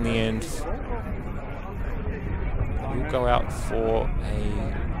threat in the end. We'll go out for a...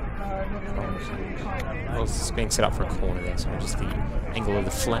 Well, it's being set up for a corner there, so just the angle of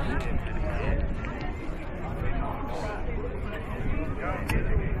the flag.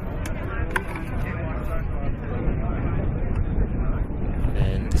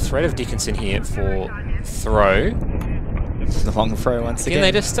 And the threat of Dickinson here for throw. The long throw once again.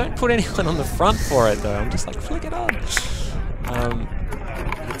 They just don't put anyone on the front for it, though. I'm just like, flick it on.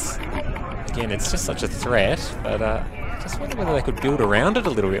 It's just such a threat, but just wonder whether they could build around it a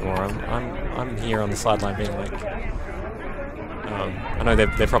little bit more. I'm here on the sideline being like, I know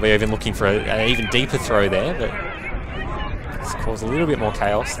they're probably even looking for an even deeper throw there, but it's caused a little bit more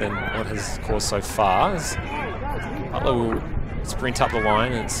chaos than what has caused so far. As Butler will sprint up the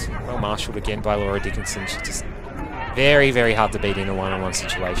line, and it's well marshalled again by Laura Dickinson. She's just very, very hard to beat in a one-on-one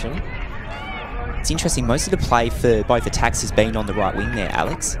situation. It's interesting, most of the play for both attacks has been on the right wing there,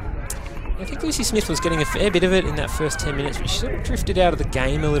 Alex. I think Lucy Smith was getting a fair bit of it in that first 10 minutes, but she sort of drifted out of the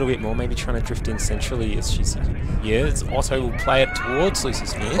game a little bit more, maybe trying to drift in centrally as she's... Yeah, Otto will play it towards Lucy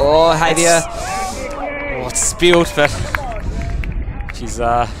Smith. Oh, Javier. Oh, it's spilled, but she's...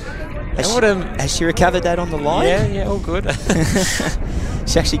 Has she recovered that on the line? Yeah, all good.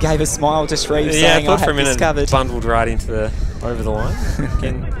 She actually gave a smile to Shreve saying, I thought for a minute discovered. Bundled right into over the line.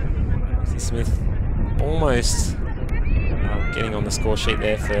 Again, Lucy Smith almost... getting on the score sheet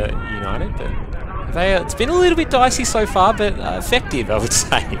there for United, but it's been a little bit dicey so far, but effective, I would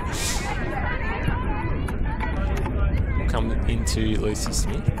say. We'll come into Lucy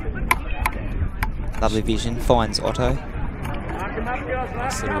Smith. Lovely vision, finds Otto.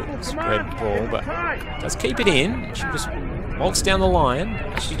 Nice little spread ball, but does keep it in. She just walks down the line,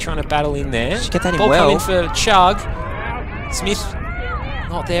 actually trying to battle in there. She get that in ball well. Ball coming for Chug. Smith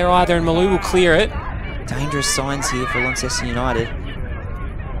not there either, and Malou will clear it. Dangerous signs here for Launceston United.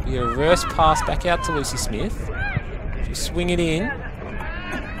 The reverse pass back out to Lucy Smith. She'll swing it in.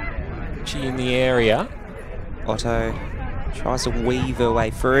 She in the area. Otto tries to weave her way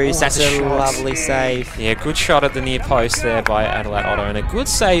through. Oh, that's a lovely save. Yeah, good shot at the near post there by Adelaide Otto, and a good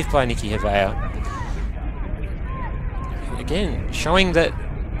save by Nikki Havea. Again, showing that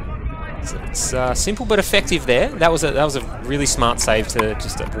it's simple but effective there. That was a really smart save to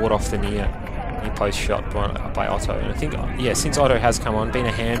just ward off the near post shot by Otto, and I think, yeah, since Otto has come on, been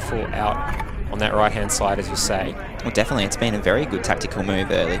a handful out on that right-hand side, as you say. Well, definitely, it's been a very good tactical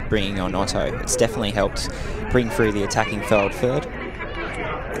move early, bringing on Otto. It's definitely helped bring through the attacking forward third.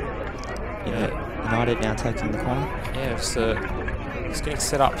 United now taking the corner. Yeah, so it's getting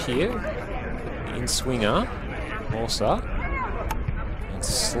set up here. In swinger, Morsa, and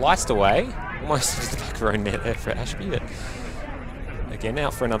sliced away, almost into the back of her own net there for Ashby, but again,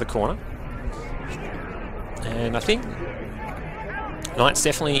 out for another corner. And I think Knights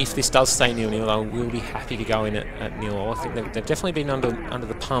definitely, if this does stay 0-0, I will be happy to go in at 0-0. I think they've definitely been under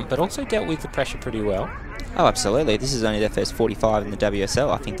the pump, but also dealt with the pressure pretty well. Oh, absolutely. This is only their first 45 in the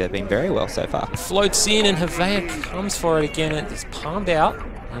WSL. I think they've been very well so far. Floats in, and Havea comes for it again. It's palmed out,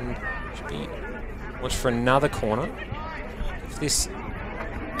 and should be watched for another corner. If this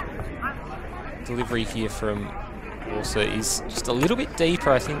delivery here from Orsa is just a little bit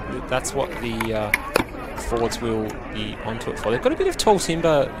deeper, I think that's what the forwards will be onto it for. They've got a bit of tall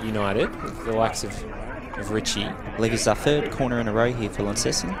timber, United, with the likes of Richie. I believe it's our third corner in a row here for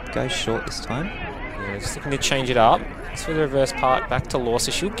Launceston. Goes short this time. Yeah, just looking to change it up. It's for the reverse part back to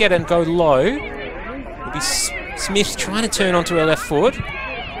Lawson. She'll get and go low. Will be Smith trying to turn onto her left foot.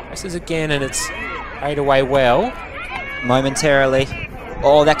 Presses again, and it's paid away well. Momentarily.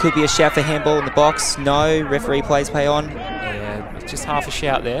 Oh, that could be a shout for handball in the box. No, referee plays play on. Yeah, just half a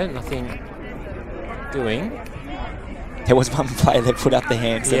shout there. Nothing doing. There was one player that put up the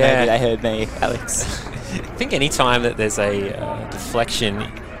hand, so maybe they heard me, Alex. I think any time that there's a deflection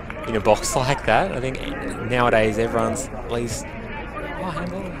in a box like that, I think nowadays everyone's at least,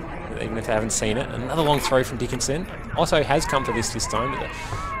 handball, even if they haven't seen it. Another long throw from Dickinson. Also has come for this time, but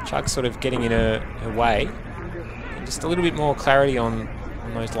Chuck's sort of getting in her way. And just a little bit more clarity on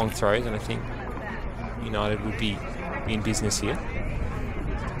those long throws, and I think United would be in business here.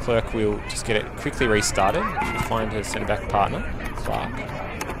 Clerk will just get it quickly restarted. She'll find her centre-back partner, Clark.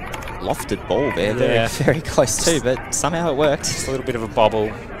 Lofted ball there, very close too, but somehow it worked. Just a little bit of a bobble,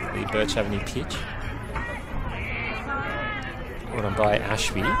 the Birch Avenue pitch. Well done by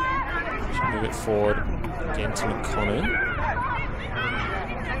Ashby. She'll move it forward again to McConnell.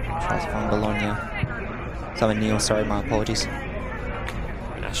 Tries from Bologna. Neil, sorry, my apologies.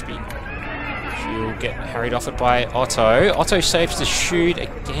 And Ashby. She'll get harried off it by Otto. Otto saves the shoot.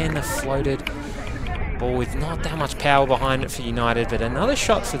 Again, a floated ball with not that much power behind it for United, but another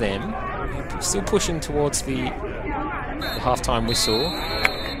shot for them. Still pushing towards the half-time whistle.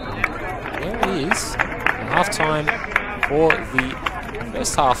 There it is. Half-time for the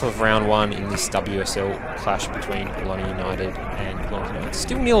first half of round one in this WSL clash between Bologna United and Glenorchy. It's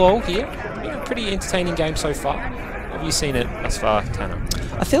still 0-0 here. Been a pretty entertaining game so far. Have you seen it thus far, Tanner?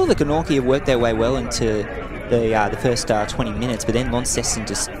 I feel the Glenorchy have worked their way well into the first 20 minutes, but then Launceston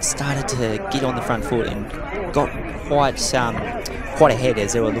just started to get on the front foot and got quite ahead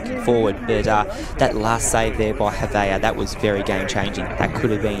as they were looking forward. But that last save there by Havea, that was very game-changing. That could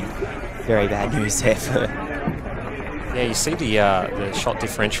have been very bad news there for... Yeah, you see the shot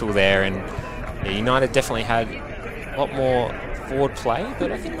differential there, and United definitely had a lot more forward play,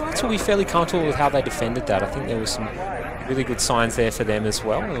 but I think Knights will be fairly comfortable with how they defended that. I think there was some really good signs there for them as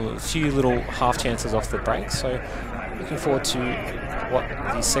well. A few little half chances off the break, so looking forward to what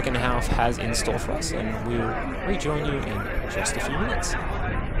the second half has in store for us, and we'll rejoin you in just a few minutes.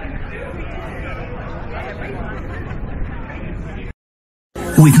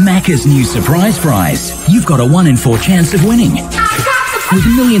 With Macca's new surprise prize, you've got a 1 in 4 chance of winning. With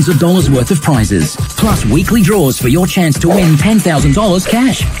millions of dollars worth of prizes, plus weekly draws for your chance to win $10,000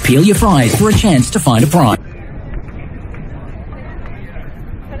 cash. Peel your fries for a chance to find a prize.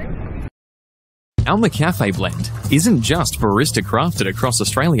 Our McCafe blend isn't just barista crafted across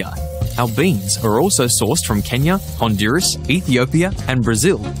Australia. Our beans are also sourced from Kenya, Honduras, Ethiopia and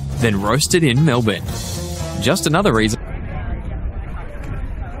Brazil, then roasted in Melbourne. Just another reason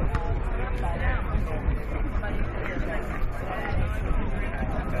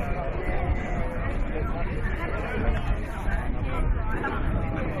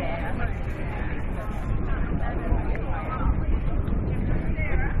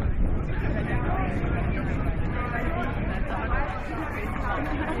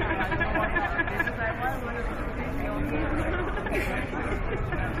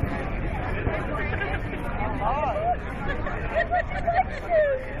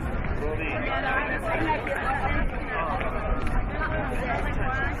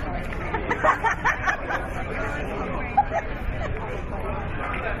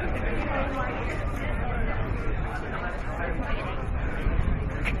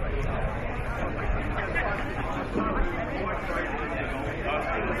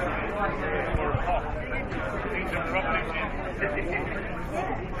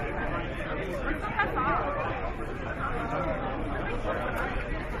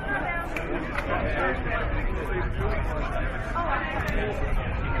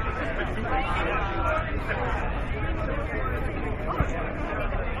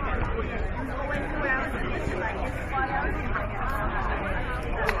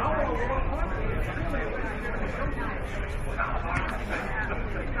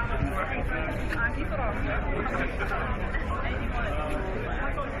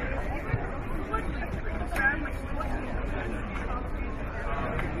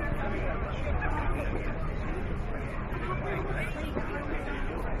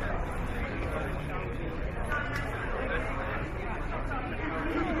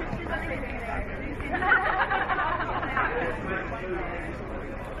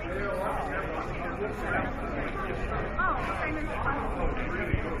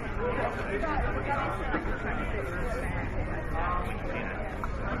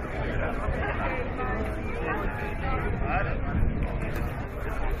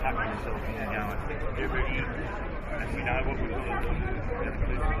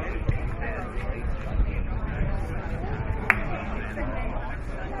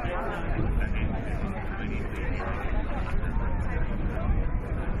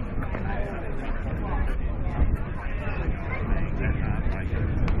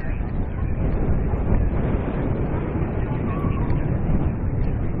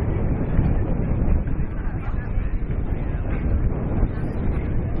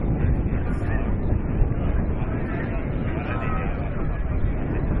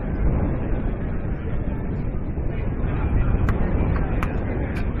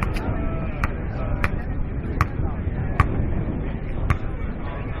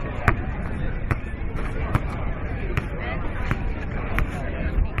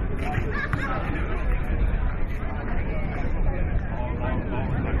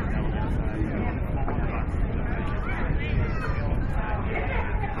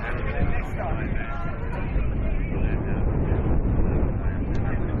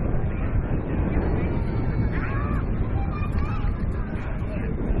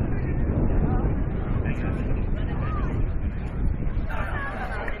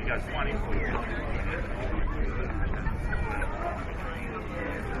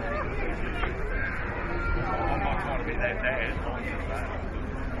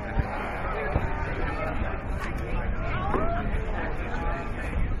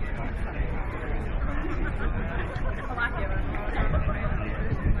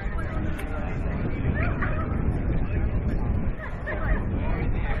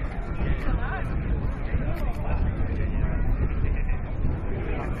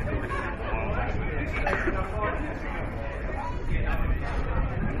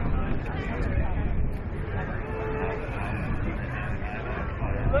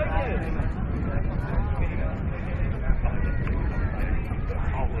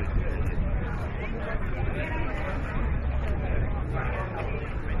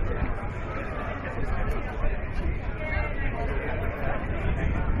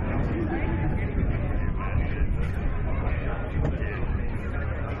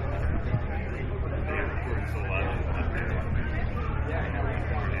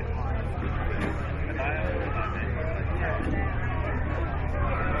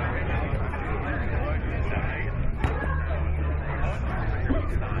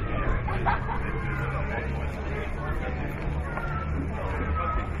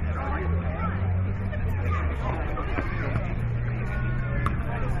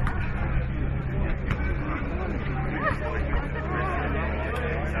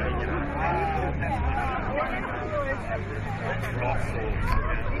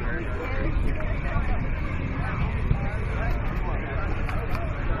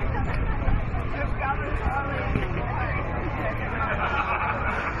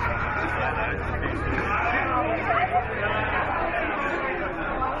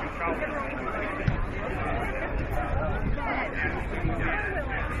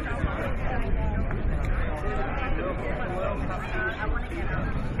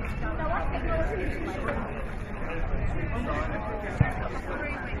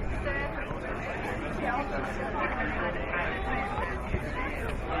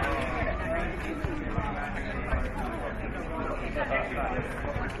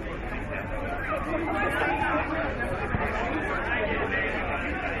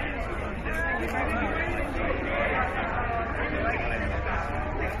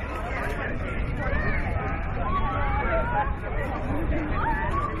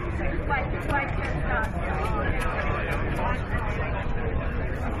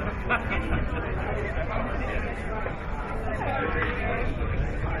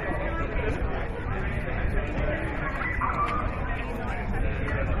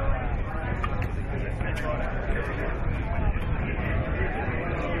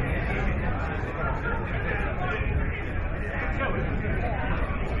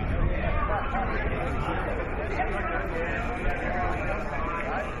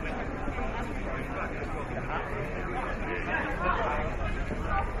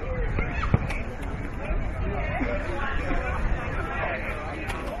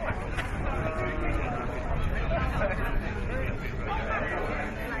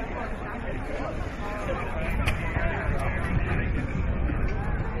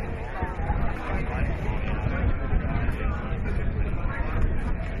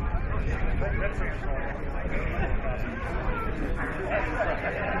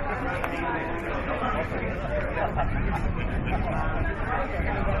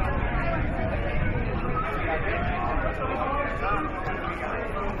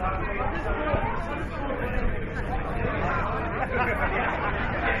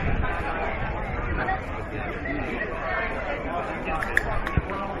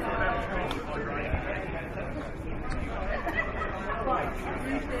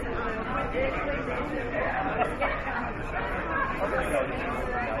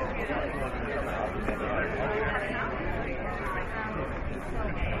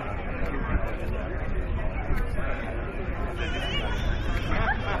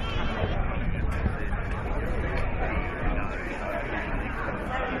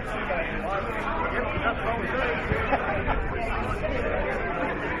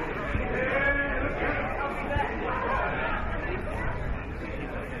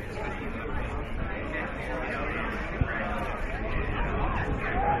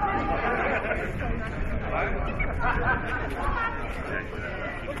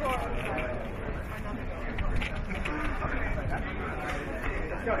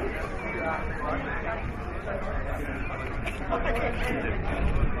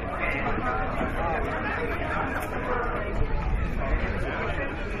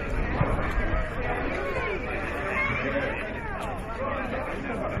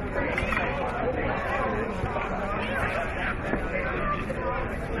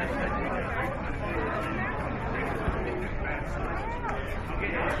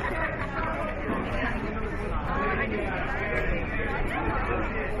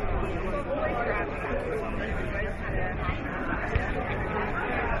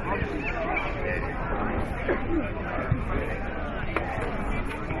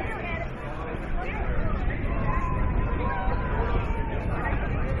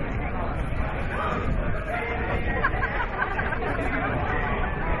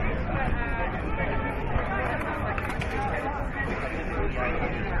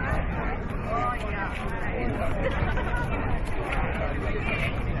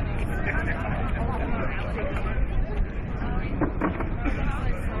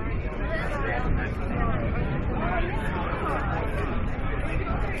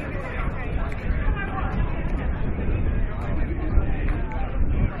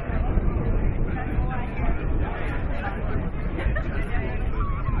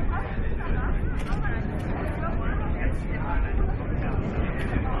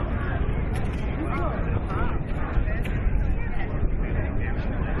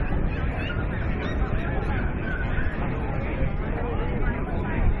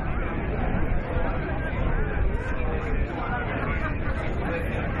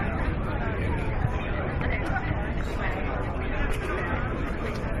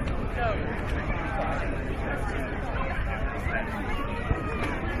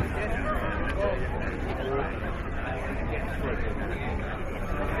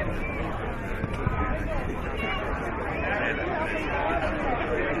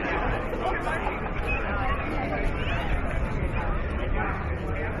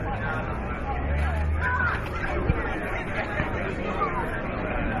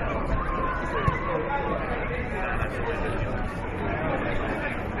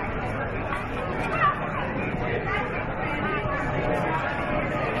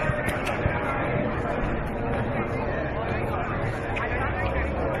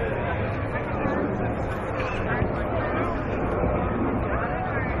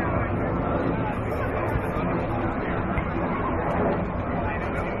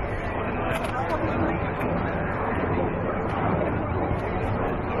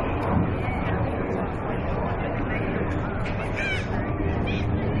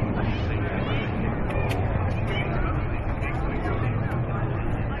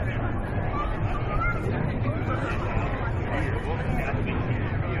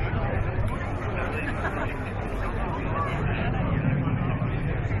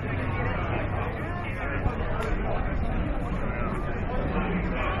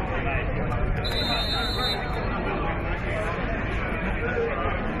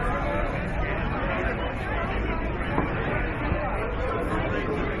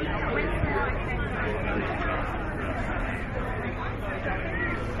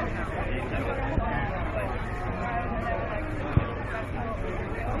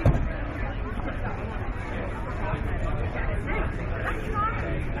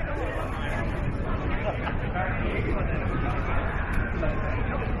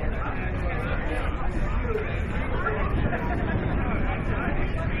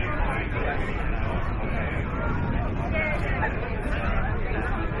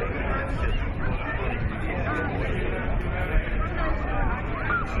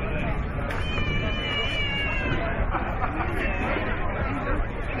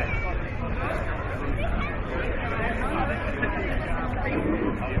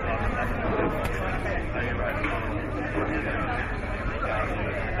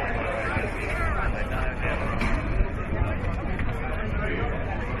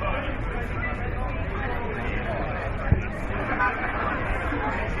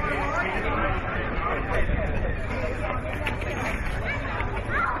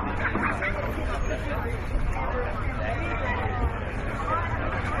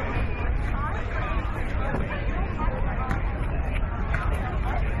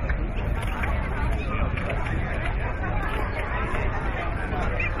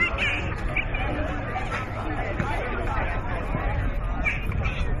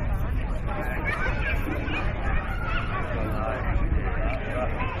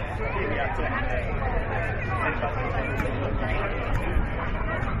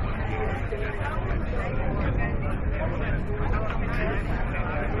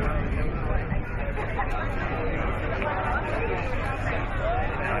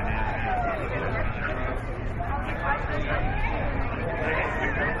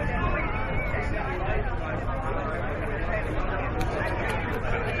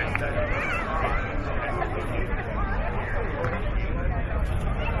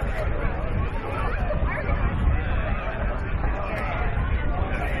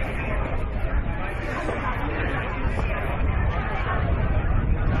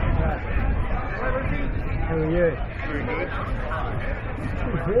How are you? Very good.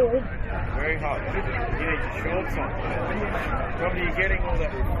 Very hot. You need your shorts on. Probably you're getting all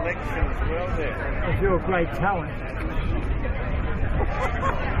that reflection as well there. If you're a great talent.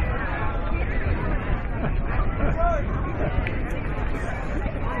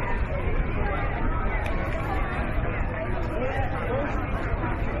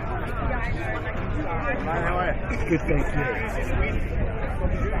 How are you? Good, thank you.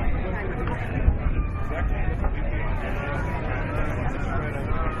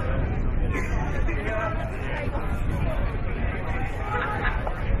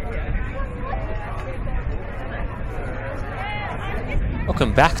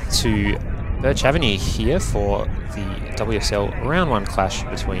 Welcome back to Birch Avenue here for the WSL Round 1 clash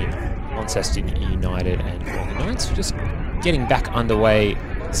between Launceston United and Northern Knights. We're just getting back underway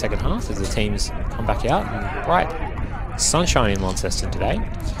in the second half as the teams come back out, and bright sunshine in Launceston today.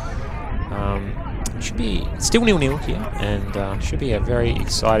 Should be still 0-0 here, and should be a very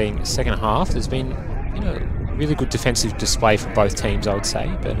exciting second half. There's been, really good defensive display from both teams, I would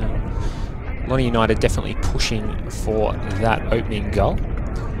say, but Lonnie United definitely pushing for that opening goal.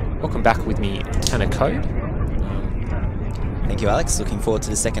 Welcome back with me, Tanner Code. Thank you, Alex. Looking forward to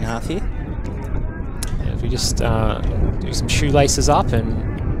the second half here. If we just do some shoelaces up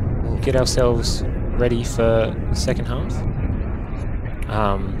and we'll get ourselves ready for the second half.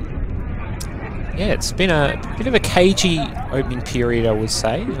 Yeah, it's been a bit of a cagey opening period, I would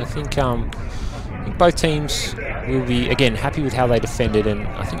say. I think both teams will be, again, happy with how they defended, and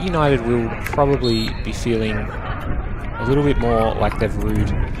I think United will probably be feeling a little bit more like they've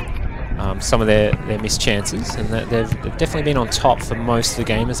rued some of their missed chances, and that they've definitely been on top for most of the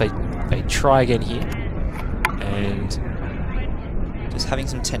game as they try again here. And just having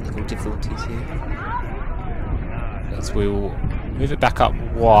some technical difficulties here. As we'll move it back up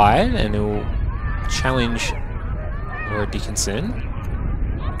wide, and it'll challenge Laura Dickinson.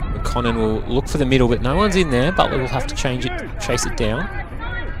 McConnon will look for the middle, but no one's in there. Butler will have to chase it down.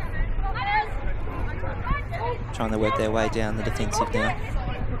 Trying to work their way down the defensive now.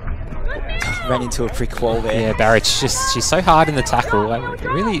 Ran into a brick wall there. Yeah, Barrett, she's so hard in the tackle. I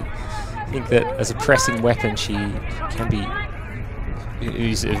really think that as a pressing weapon, she can be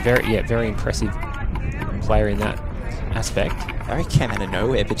a very impressive player in that aspect. Barry came out of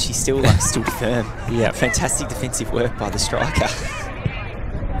nowhere, but she still stood firm. Yeah, fantastic defensive work by the striker.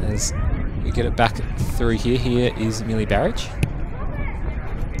 As we get it back through here, here is Millie Barrage.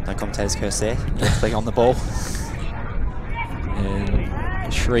 No commentator's curse there. Play on the ball.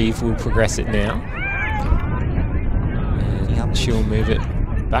 And Shreve will progress it now. And she'll move it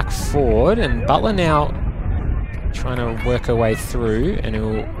back forward, and Butler now trying to work her way through, and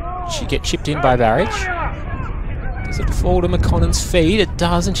she'll get chipped in by Barrage. Does it fall to McConnon's feet? It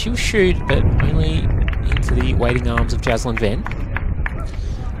does, and she'll shoot, but only into the waiting arms of Jaslyn Venn.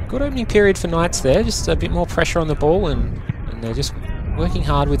 Good opening period for Knights there, just a bit more pressure on the ball, and they're just working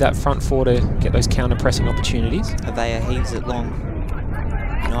hard with that front four to get those counter-pressing opportunities. Avea heaves it long.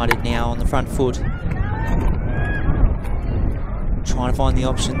 United now on the front foot. Trying to find the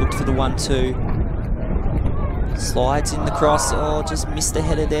option, looked for the 1-2. Slides in the cross, just missed the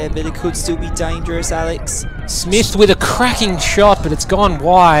header there, but it could still be dangerous, Alex. Smith with a cracking shot, but it's gone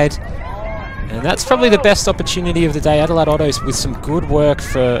wide. And that's probably the best opportunity of the day. Adelaide Autos with some good work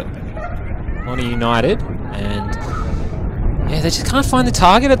for Lonnie United. And yeah, they just can't find the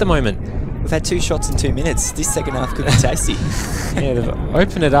target at the moment. We've had 2 shots in 2 minutes. This second half could be tasty. Yeah, they've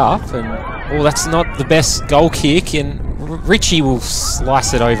opened it up, and that's not the best goal kick. And Richie will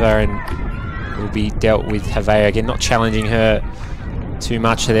slice it over, and will be dealt with. Havea again, not challenging her too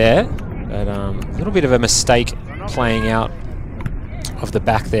much there, but a little bit of a mistake playing out of the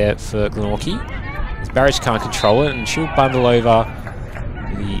back there for Glenorchy. Barrage can't control it, and she'll bundle over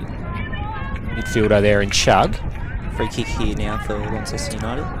the midfielder there in Chug. Free kick here now for Launceston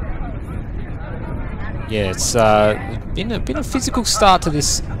United. Yeah, it's been a physical start to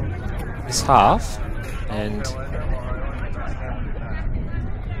this half, and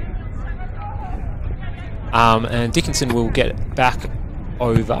Dickinson will get back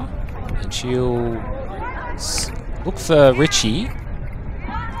over, and she'll look for Richie.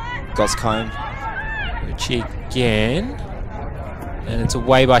 Goscombe. Richie again, and it's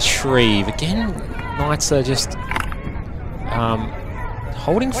away by Shreve. Again, Knights are just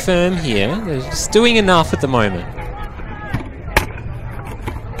holding firm here. They're just doing enough at the moment.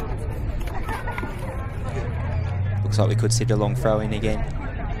 Looks like we could see the long throw in again.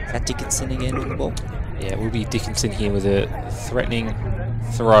 Is that Dickinson again on the ball? Yeah, it will be Dickinson here with a threatening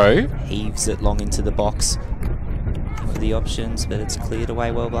throw. Heaves it long into the box for the options, but it's cleared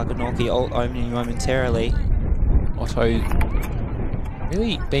away well by Glenorchy. Only momentarily. Otto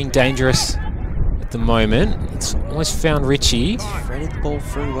really being dangerous at the moment. It's almost found Richie. Threaded the ball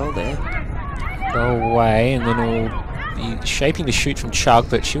through well there. Go away, and then it'll be shaping to shoot from Chug,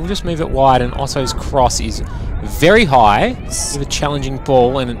 but she'll just move it wide, and Otto's cross is very high with a challenging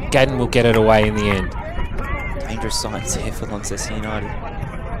ball, and Gaden will get it away in the end. Dangerous signs there for Launceston United.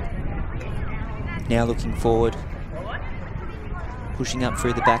 Now looking forward. Pushing up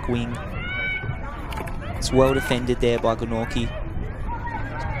through the back wing. It's well defended there by Glenorchy.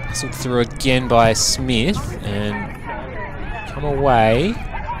 Hustled through again by Smith, and come away.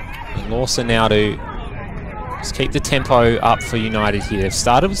 And Lawson now to just keep the tempo up for United here. They've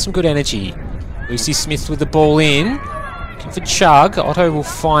started with some good energy. Lucy Smith with the ball in. Looking for Chug. Otto will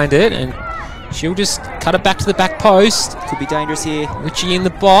find it, and she'll just cut it back to the back post. Could be dangerous here. Richie in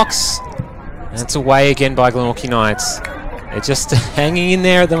the box. And it's away again by Glenorchy Knights. They're just hanging in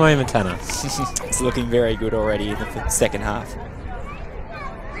there at the moment, Tanner. It's looking very good already in the second half.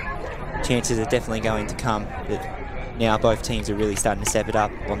 Chances are definitely going to come, but now both teams are really starting to step it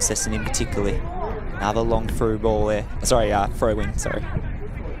up. Launceston in particular. Another long through ball there. Sorry, throw wing, sorry.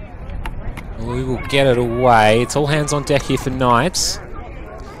 We will get it away. It's all hands on deck here for Knights.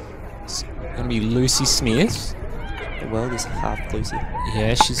 It's going to be Lucy Smith. Well, this half Lucy.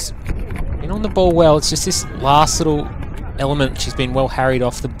 Yeah, she's been on the ball well. It's just this last little element. She's been well harried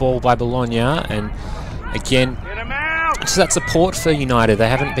off the ball by Bologna, and again, just that support for United. They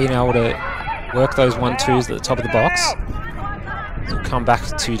haven't been able to work those 1-2s at the top of the box. So we'll come back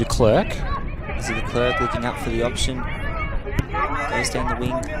to de Klerk. Is it de Klerk looking up for the option? Goes down the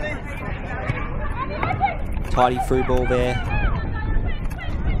wing. Tidy through ball there.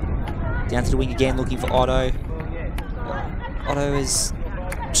 Down to the wing again, looking for Otto. Otto is...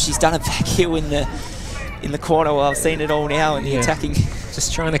 She's done a back heel in the corner. Well, I've seen it all now in the attacking.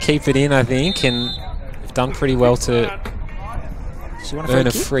 Just trying to keep it in, I think, and they've done pretty well to earn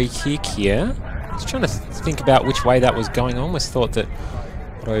a free kick here. Just trying to think about which way that was going. I almost thought that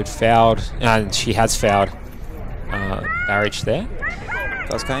Otto had fouled, and she has fouled Barrage there.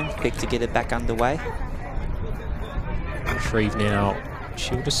 Goscombe, quick to get it back underway. Retrieve now.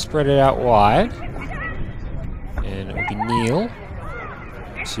 She'll just spread it out wide. And it will be Neil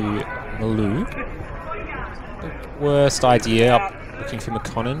to Malou. The worst idea, up looking for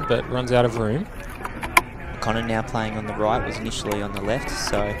McConnon, but runs out of room. McConnon now playing on the right, was initially on the left,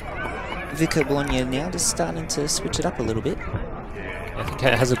 so Vicar Bologna now just starting to switch it up a little bit. I think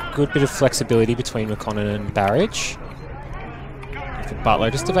it has a good bit of flexibility between McConnon and Barrage.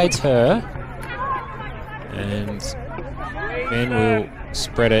 Butler just evades her, and then we'll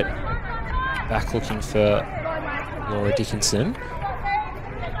spread it back looking for Laura Dickinson.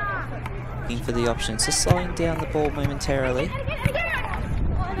 Looking for the options, just slowing down the ball momentarily.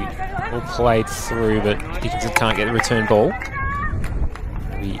 All played through, but Dickinson can't get the return ball.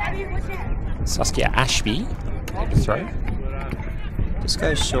 Saskia Ashby to throw. Just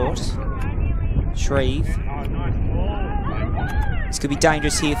goes short. Shreve. This could be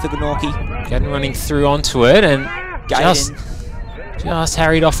dangerous here for Glenorchy. Gaden running through onto it, and just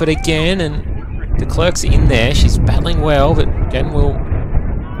harried off it again, and de Klerk's in there. She's battling well, but Gaden will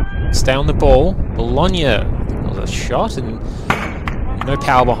stay on the ball. Bologna was a shot, and no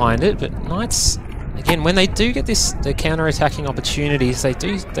power behind it, but Knights, again, when they do get the counter-attacking opportunities, they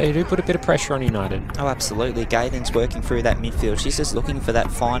do put a bit of pressure on United. Oh, absolutely. Gaden's working through that midfield. She's just looking for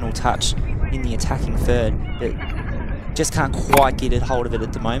that final touch in the attacking third, but just can't quite get a hold of it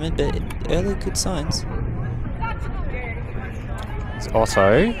at the moment, but early good signs. It's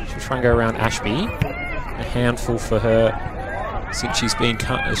Otto. She'll try and go around Ashby. A handful for her since she's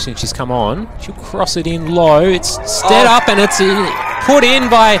come on. She'll cross it in low. It's stead up, and it's put in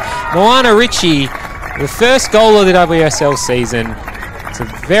by Moana Ritchie. The first goal of the WSL season. It's a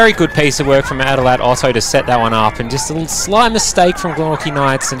very good piece of work from Adelaide Otto to set that one up, and just a little slight mistake from Glenorchy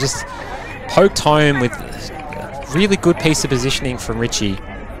Knights, and just poked home with a really good piece of positioning from Ritchie.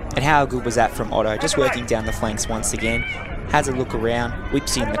 And how good was that from Otto? Just working down the flanks once again. Has a look around,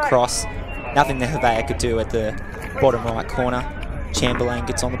 whips in the cross. Nothing that Havea could do at the bottom right corner. Chamberlain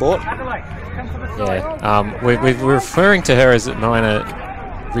gets on the board. Yeah, we're referring to her as Moana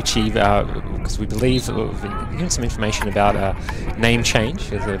Ritchie because we believe we've been given some information about a name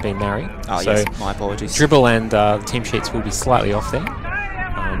change as they've been married. Oh, so yes, my apologies. Dribble and the team sheets will be slightly off there.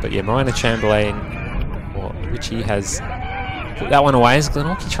 But yeah, Moana Chamberlain, or Ritchie, has put that one away as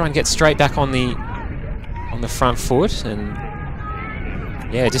Glenorchy try and get straight back on the front foot, and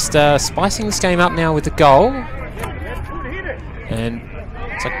yeah, just spicing this game up now with the goal. And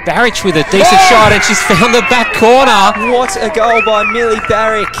it's like Barrich with a decent shot, and she's found the back corner. What a goal by Millie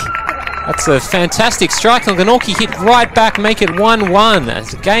Barrick. That's a fantastic strike, and Glenorchy hit right back, make it 1-1.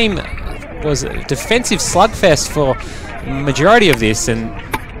 As the game was a defensive slugfest for the majority of this, and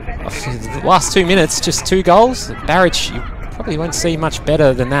the last 2 minutes, just 2 goals. Barrich, you probably won't see much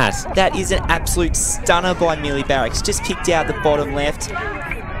better than that. That is an absolute stunner by Millie Barracks. Just picked out the bottom left,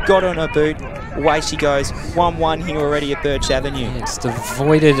 got on her boot, away she goes. 1-1 here already at Birch Avenue. Yeah, just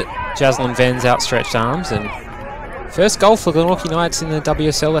avoided Jaslyn Ven's outstretched arms, and first goal for Glenorchy Knights in the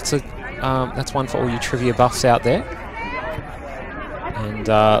WSL. That's one for all you trivia buffs out there. And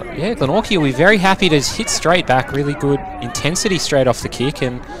yeah, Glenorchy will be very happy to hit straight back. Really good intensity straight off the kick,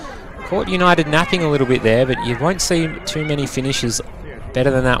 and caught United napping a little bit there, but you won't see too many finishes better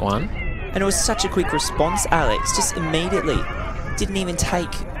than that one. And it was such a quick response, Alex. Just immediately. Didn't even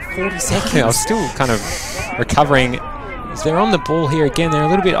take 40 seconds. I was still kind of recovering. As they're on the ball here again, they're a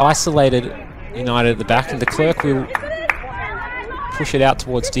little bit isolated, United at the back, and the Clerk will push it out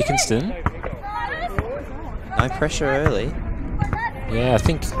towards Dickinson. No pressure early. Yeah, I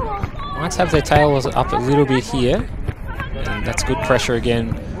think Knights have their tails up a little bit here. And that's good pressure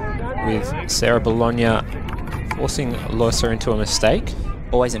again with Sarah Bologna forcing Losa into a mistake.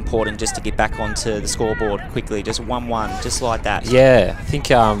 Always important just to get back onto the scoreboard quickly. Just 1-1, just like that. Yeah, I think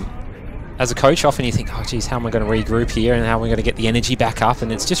as a coach often you think, oh geez, how am I going to regroup here and how am I going to get the energy back up?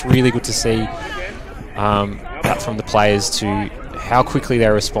 And it's just really good to see that from the players to how quickly they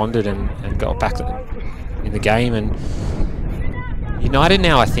responded and got back in the game. And United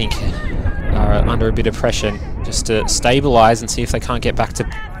now, I think, are under a bit of pressure just to stabilise and see if they can't get back to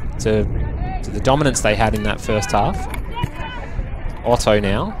the dominance they had in that first half. Otto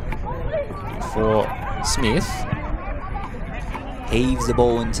now for Smith. Heaves the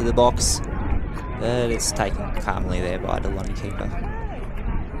ball into the box, but it's taken calmly there by the Lonnie keeper.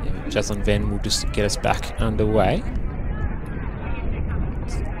 Yeah, Jaslyn Venn will just get us back underway.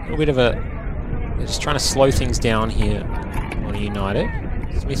 A little bit of a... They're just trying to slow things down here on United.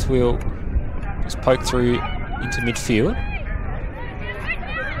 Smith will just poke through into midfield.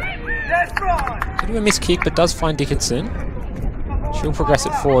 Bit of a missed kick, but does find Dickinson. She'll progress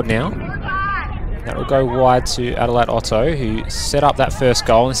it forward now. That will go wide to Adelaide Otto, who set up that first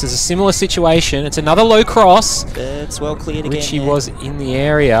goal. This is a similar situation. It's another low cross. It's well cleared again. Richie was in the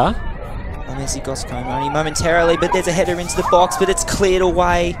area. Messi Goscombe only momentarily, but there's a header into the box, but it's cleared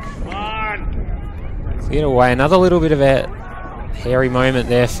away. Cleared away. Another little bit of a hairy moment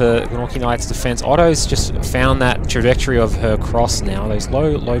there for Glenorchy Knights defence. Otto's just found that trajectory of her cross now. Those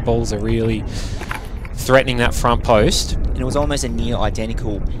low balls are really threatening that front post. And it was almost a near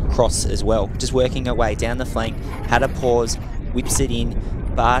identical cross as well. Just working her way down the flank, had a pause, whips it in,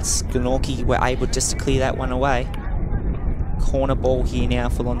 but Glenorchy were able just to clear that one away. Corner ball here now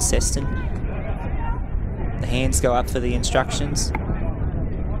for Launceston. The hands go up for the instructions.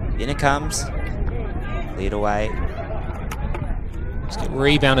 In it comes. Cleared away. Just get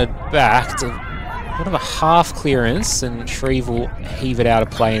rebounded back to kind of a half clearance, and Shreve will heave it out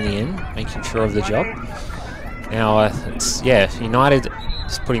of play in the end, making sure of the job. Now, it's, yeah, United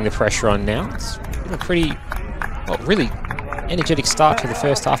is putting the pressure on now. It's been a pretty, well, really energetic start to the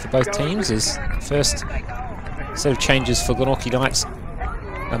first half of both teams, as the first set of changes for Glenorchy Knights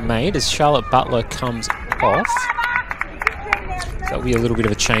are made as Charlotte Butler comes off. So that'll be a little bit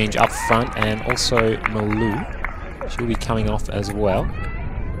of a change up front, and also Malou, she'll be coming off as well.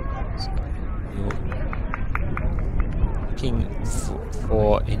 Looking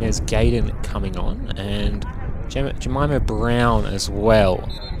for Inez Gaydon coming on, and Jemima Brown as well,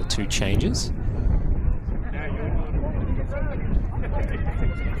 the two changes.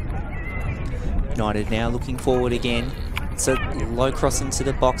 United now looking forward again. It's a low cross into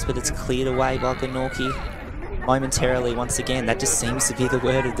the box, but it's cleared away by Glenorchy. Momentarily, once again, that just seems to be the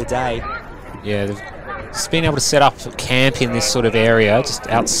word of the day. Yeah, they've just been able to set up camp in this sort of area, just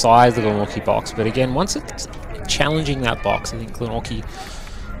outside the Glenorchy box. But again, once it's challenging that box, I think Glenorchy,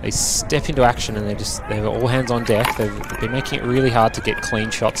 they step into action and they're all hands on deck. They've been making it really hard to get clean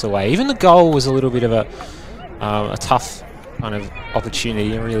shots away. Even the goal was a little bit of a tough kind of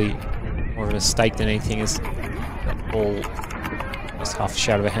opportunity, and really more of a mistake than anything, as that ball was half a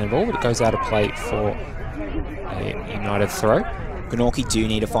shadow of a handball, but it goes out of play for a United throw. Glenorchy do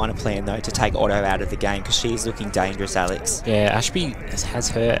need to find a plan, though, to take Otto out of the game, because she's looking dangerous, Alex. Yeah, Ashby has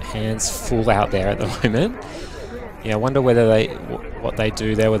her hands full out there at the moment. Yeah, I wonder whether what they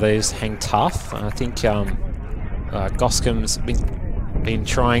do there, whether they just hang tough. I think Goscombe's been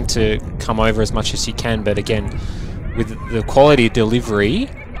trying to come over as much as she can, but again, with the quality of delivery,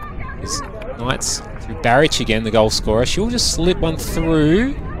 Knights through Barrich again, the goal scorer. She'll just slip one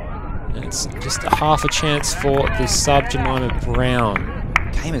through. And it's just a half a chance for the sub, Jemima Brown.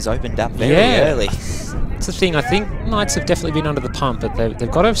 game has opened up very early. That's the thing. I think Knights have definitely been under the pump, but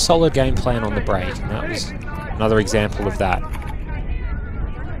they've got a solid game plan on the break, and that was another example of that.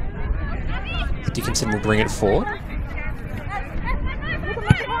 Dickinson will bring it forward.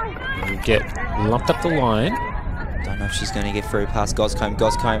 And get lumped up the line. Don't know if she's going to get through past Goscombe.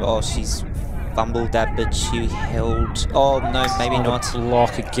 Goscombe, oh, she's fumbled that, but she held... Oh, no, maybe not.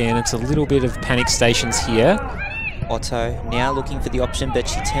 Block again. It's a little bit of panic stations here. Otto now looking for the option, but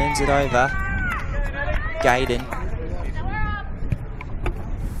she turns it over. Gaydon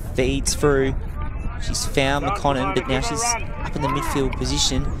feeds through. She's found McConnon, but now she's up in the midfield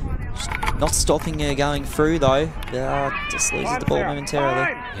position. She's not stopping her going through, though. Just loses the ball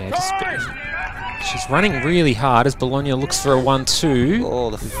momentarily. Yeah, she's running really hard as Bologna looks for a 1-2.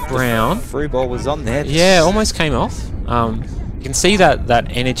 Oh, Brown. The through ball was on there. Yeah, almost came off. You can see that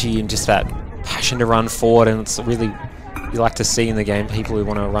energy and just that passion to run forward, and it's really you like to see in the game people who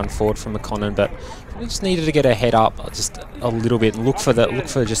want to run forward from McConnon, but we just needed to get her head up just a little bit and look for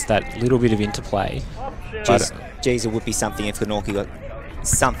just that little bit of interplay. Geez, it would be something if Glenorchy got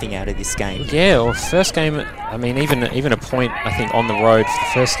something out of this game. Yeah, well, first game, I mean, even a point, I think, on the road for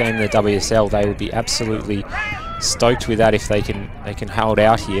the first game in the WSL, they would be absolutely stoked with that if they can hold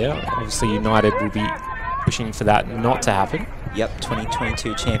out here. Obviously, United will be pushing for that not to happen. Yep,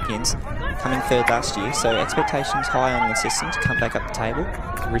 2022 champions, coming third last year, so expectations high on Launceston to come back up the table.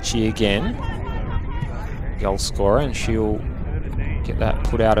 Richie again, goal scorer, and she'll get that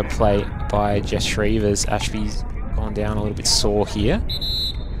put out of play by Jess Shreve as Ashby's gone down a little bit sore here.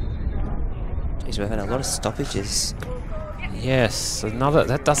 Jeez, we've had a lot of stoppages. Yes,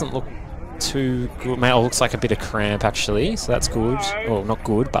 that doesn't look too good. Mate, it looks like a bit of cramp actually, so that's good. Well, not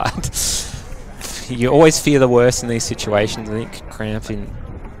good, but you always fear the worst in these situations. I think cramp in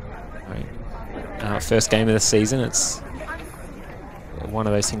first game of the season, it's one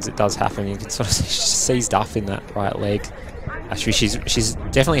of those things that does happen. You can sort of seized up in that right leg. Actually, she's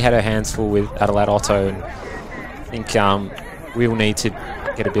definitely had her hands full with Adelaide Otto, and I think we'll need to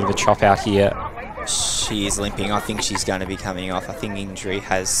get a bit of a chop out here. She is limping. I think she's going to be coming off. I think injury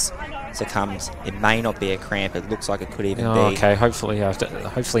has succumbed. It may not be a cramp. It looks like it could even be. Okay,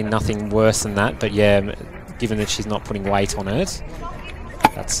 hopefully nothing worse than that. But yeah, given that she's not putting weight on it,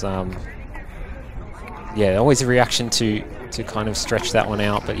 that's yeah, always a reaction to kind of stretch that one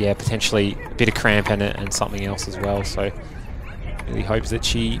out. But yeah, potentially a bit of cramp and something else as well. So really hope that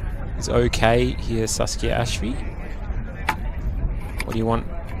she is okay here, Saskia Ashby. What do you want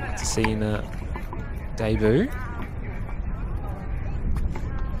to see in a debut?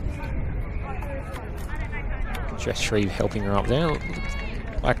 Jess Shreve helping her up there.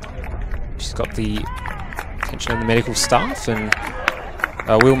 Like she's got the attention of the medical staff, and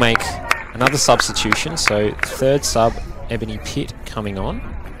we'll make another substitution. So third sub, Ebony Pitt coming on.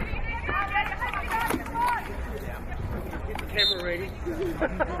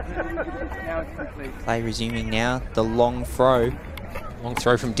 Play resuming now. The long throw. Long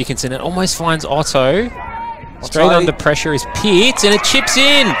throw from Dickinson. It almost finds Otto. Straight under pressure is Pitt, and it chips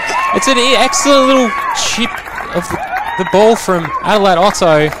in. It's an excellent little chip of the ball from Adelaide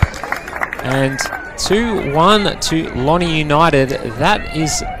Otto. And 2-1 to Lonnie United. That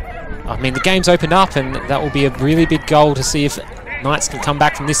is, I mean, the game's opened up, and that will be a really big goal to see if Knights can come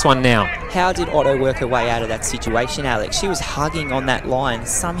back from this one now. How did Otto work her way out of that situation, Alex? She was hugging on that line,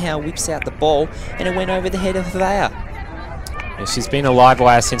 somehow whips out the ball, and it went over the head of Havea. Yeah, she's been a live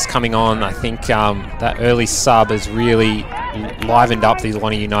wire since coming on. I think that early sub has really livened up the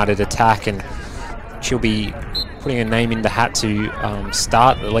Lonnie United attack, and she'll be putting her name in the hat to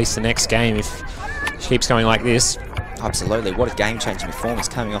start at least the next game if she keeps going like this. Absolutely. What a game-changing performance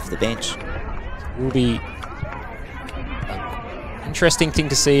coming off the bench. It will be an interesting thing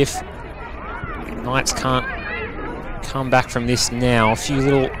to see if Knights can't come back from this now. A few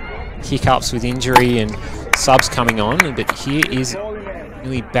little hiccups with injury and subs coming on, but here is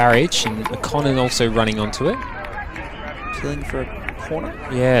Millie Barrage, and McConnon also running onto it. Killing for a corner?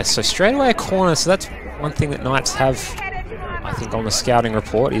 Yeah, so straight away a corner. So that's one thing that Knights have, I think, on the scouting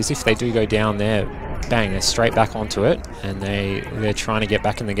report, is if they do go down there, bang, they're straight back onto it, and they're trying to get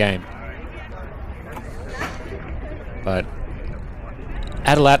back in the game. But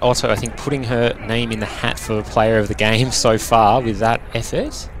Adelaide Otto, I think, putting her name in the hat for player of the game so far with that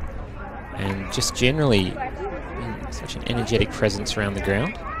effort, and just generally such an energetic presence around the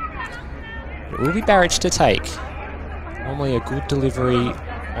ground. It will be Barrage to take. Normally a good delivery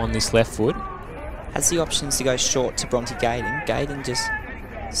on this left foot. Has the options to go short to Bronte Gaydon. Gaydon just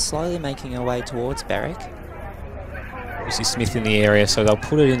slowly making her way towards Barrick. Lucy Smith in the area, so they'll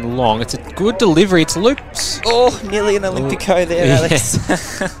put it in long. It's a good delivery. It's loops. Oh, nearly an Olympico there, Alex.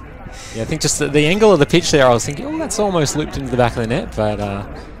 Yeah, I think just the angle of the pitch there, I was thinking, oh, that's almost looped into the back of the net. But,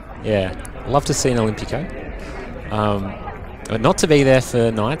 yeah, I'd love to see an Olympico. But not to be there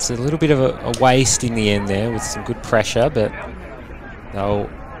for Knights. A little bit of a waste in the end there with some good pressure, but they'll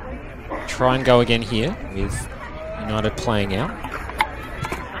try and go again here with United playing out.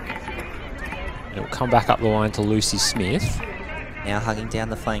 And it'll come back up the line to Lucy Smith. Now hugging down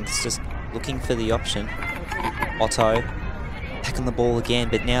the flanks, just looking for the option. Otto packing the ball again,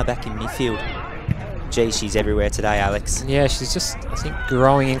 but now back in midfield. Gee, she's everywhere today, Alex. Yeah, she's just, I think,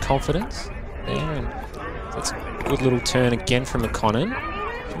 growing in confidence there. And that's a good little turn again from McConnon.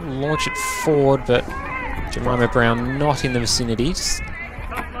 She'll launch it forward, but Jemima Brown not in the vicinity. Just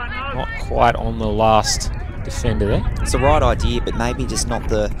not quite on the last defender there. It's the right idea, but maybe just not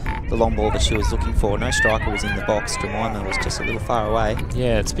the long ball that she was looking for. No striker was in the box. Jemima was just a little far away.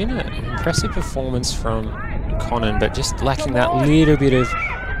 Yeah, it's been an impressive performance from McConnon, but just lacking that little bit of,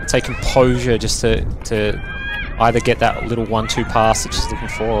 say, composure just to either get that little 1-2 pass that she's looking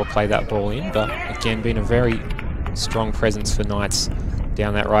for or play that ball in. But again, been a very strong presence for Knights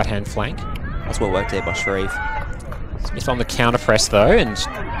down that right-hand flank. That's well worked there by Sharif. Smith on the counter press though, and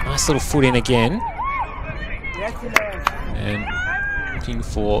nice little foot in again. And looking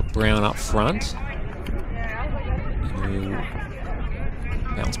for Brown up front.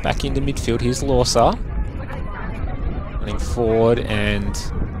 Bounce back into midfield. Here's Lawser. Running forward and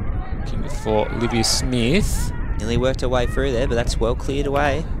looking for Olivia Smith. Nearly worked her way through there, but that's well cleared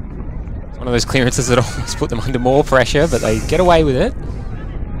away. It's one of those clearances that almost put them under more pressure, but they get away with it.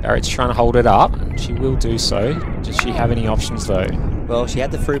 Barrett's trying to hold it up, and she will do so. Does she have any options though? Well, she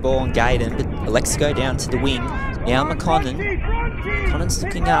had the through ball on Gaydon, but elects to go down to the wing. Now McConnon. McConnon's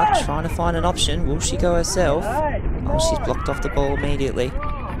looking up, trying to find an option. Will she go herself? Oh, she's blocked off the ball immediately.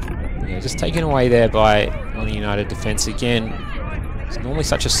 Yeah, just taken away there by on the United defence again. It's normally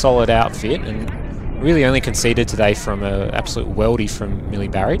such a solid outfit, and really only conceded today from an absolute weldy from Millie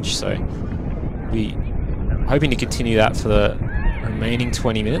Barrage. So we're hoping to continue that for the remaining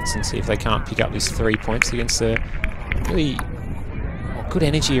 20 minutes and see if they can't pick up these 3 points against a really good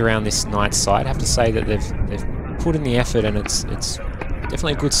energy around this Knights side. I have to say that they've put in the effort, and it's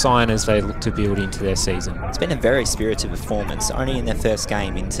definitely a good sign as they look to build into their season. It's been a very spirited performance, only in their first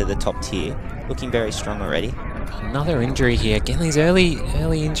game into the top tier. Looking very strong already. Another injury here. Again, these early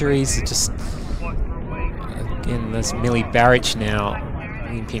injuries are just... Again, there's Millie Barrage now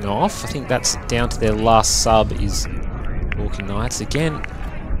limping off. I think that's down to their last sub is Walking Knights. Again,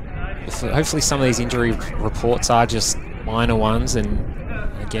 hopefully some of these injury reports are just minor ones, and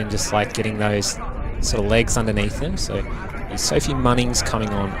again, just like getting those sort of legs underneath them. So Sophie Munnings coming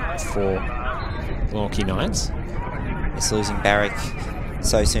on for Glenorchy Knights. It's losing Barrick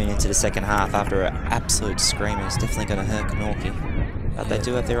so soon into the second half after an absolute screamer is definitely going to hurt Glenorchy. But they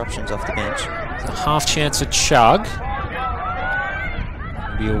do have their options off the bench. A half chance for Chug.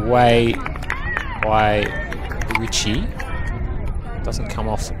 Be away by Ritchie. Doesn't come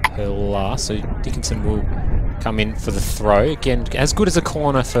off her last, so Dickinson will come in for the throw. Again, as good as a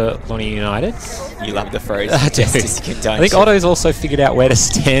corner for Lonnie United. You love the throws. I think Otto's also figured out where to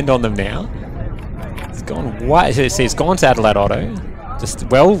stand on them now. It's gone wide. It's gone to Adelaide Otto. Just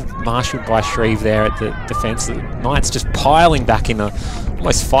well marshalled by Shreve there at the defence. The Knights just piling back in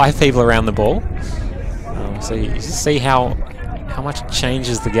almost 5 people around the ball. So you just see how much it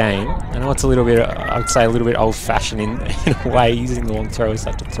changes the game. I know it's a little bit, I would say, a little bit old-fashioned in a way, using the long throw as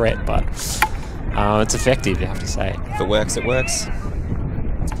such a threat, but it's effective, you have to say. If it works, it works.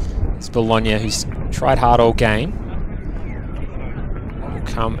 It's Bologna, who's tried hard all game. Will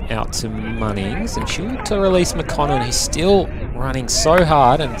come out to Munnings, and she'll look to release McConnon, who's still running so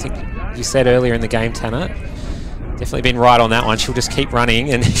hard, and I think you said earlier in the game, Tanner, definitely been right on that one. She'll just keep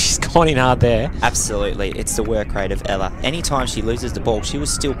running, and she's gone in hard there. Absolutely. It's the work rate of Ella. Anytime she loses the ball, she will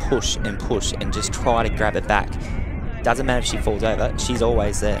still push and just try to grab it back. Doesn't matter if she falls over, she's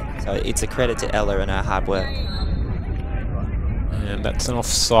always there. So it's a credit to Ella and her hard work. And that's an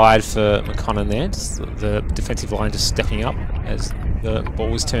offside for McConnon there. Just the defensive line just stepping up as the ball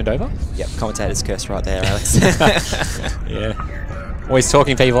was turned over. Yep, commentator's curse right there, Alex. Yeah. Always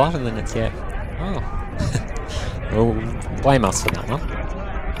talking people up, and then it's, yeah. Oh. Well, blame us for that one.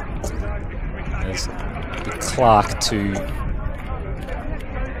 There's Clark to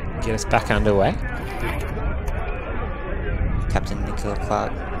get us back underway. Captain Nicola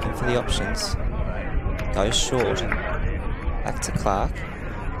Clark looking for the options. Goes short. Back to Clark.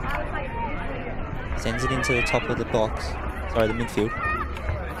 Sends it into the top of the box. Sorry, the midfield.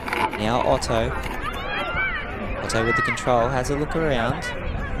 Now Otto. Otto with the control, has a look around.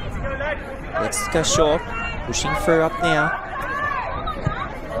 Let's go short, pushing through up now.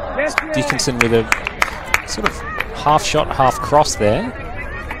 Dickinson with a sort of half shot, half cross there.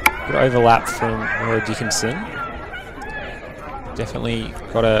 Good overlap from Laura Dickinson. Definitely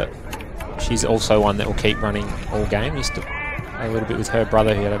got a... She's also one that will keep running all game. Used to play a little bit with her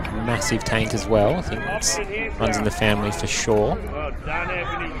brother who had a massive tank as well. I think it runs in the family for sure.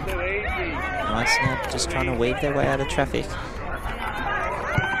 Nice now, just trying to weave their way out of traffic.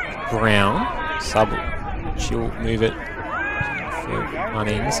 Brown, sub, she'll move it for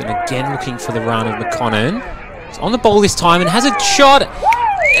run-ins, and again looking for the run of McConnon. It's on the ball this time and has a shot,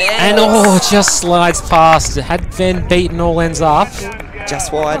 and just slides past. Had Venn beaten all ends up.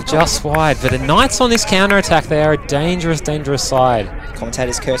 Just wide. Just wide, but the Knights on this counter-attack, they are a dangerous, dangerous side.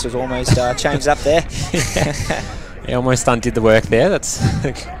 Commentator's curse was almost changed up there. Yeah, almost undid the work there. That's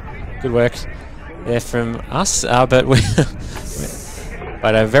good work there from us, but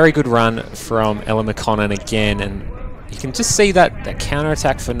but a very good run from Ella McConnon again, and you can just see that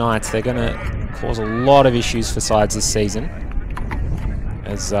counter-attack for Knights. They're going to cause a lot of issues for sides this season.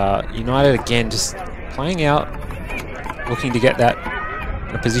 As United again just playing out, looking to get that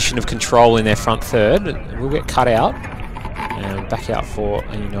in a position of control in their front third. We'll get cut out and back out for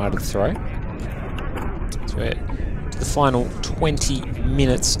a United throw. So we're to the final 20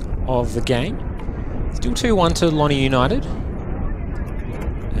 minutes of the game. Still 2-1 to Lonnie United.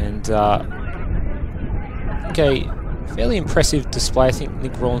 And I think a fairly impressive display. I think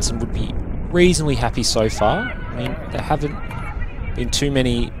Nick Rawlinson would be reasonably happy so far. I mean, there haven't been too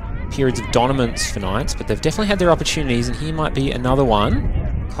many periods of dominance for Knights, but they've definitely had their opportunities, and here might be another one.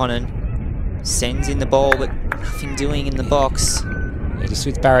 Connon sends in the ball, but nothing doing in the box. Yeah, just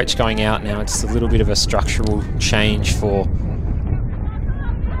with Barrich going out now, it's a little bit of a structural change for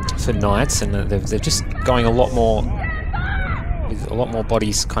Knights, and they're just going a lot more with a lot more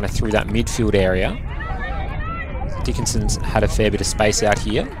bodies kind of through that midfield area. Dickinson's had a fair bit of space out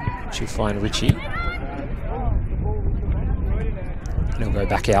here. She'll find Richie. And he'll go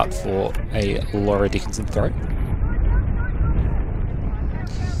back out for a Laura Dickinson throw.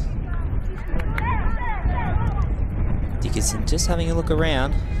 Dickinson just having a look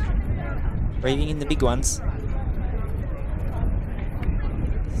around, breathing in the big ones.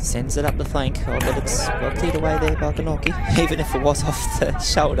 Sends it up the flank. Oh, but it's well cleared away there by Glenorchy, even if it was off the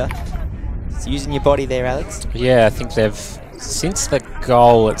shoulder. It's using your body there, Alex. Yeah, I think they've, since the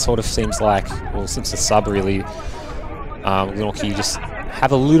goal, it sort of seems like, well, since the sub really, Glenorchy just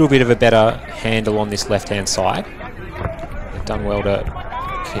have a little bit of a better handle on this left-hand side. They've done well to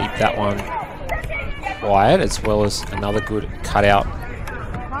keep that one quiet, as well as another good cutout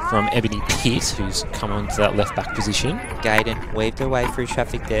from Ebony Pitt, who's come onto that left-back position. Gaydon weaved her way through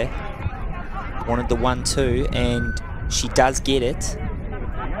traffic there. Wanted the 1-2, and she does get it.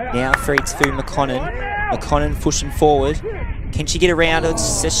 Now feeds through McConnon. McConnon pushing forward. Can she get around?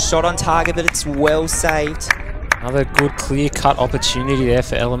 It's a shot on target, but it's well saved. Another good clear-cut opportunity there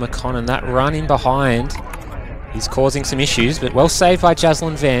for Ella McConnon. That run in behind is causing some issues, but well saved by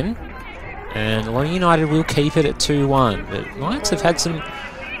Jaslyn Venn. And Lonnie United will keep it at 2-1. But Knights have had some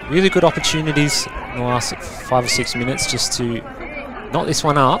really good opportunities in the last 5 or 6 minutes just to knot this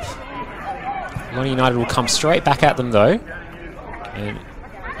one up. Lonnie United will come straight back at them though. And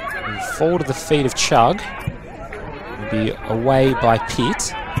fall to the feet of Chug. Will be away by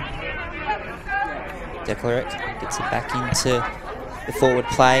Pitt. Declarek gets it back into the forward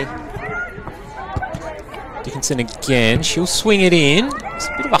play. Dickinson again. She'll swing it in. It's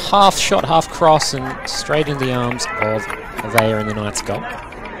a bit of a half shot, half cross, and straight in the arms of Avea in the Knights goal.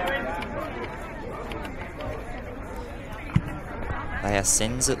 Avea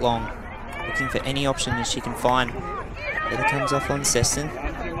sends it long, looking for any option that she can find. It comes off Launceston.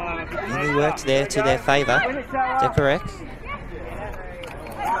 Nearly worked there to their favour. Declarek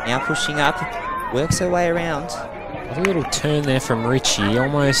now pushing up, works her way around. A little turn there from Richie.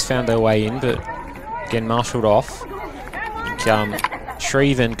 Almost found her way in, but again marshalled off. I think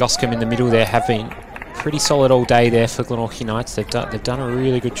Shreve and Goscombe in the middle there have been pretty solid all day there for Glenorchy Knights. They've done a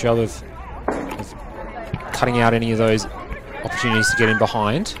really good job of cutting out any of those opportunities to get in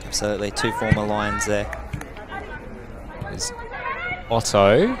behind. Absolutely, two former Lions there. There's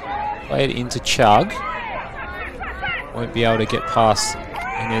Otto, played into Chug. Won't be able to get past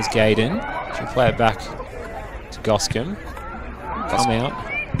Inez Gaydon. She'll play it back to Goscombe. Come out.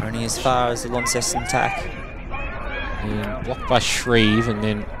 Only as far as the Launceston tack. And blocked by Shreve, and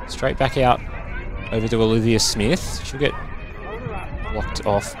then straight back out over to Olivia Smith. She'll get blocked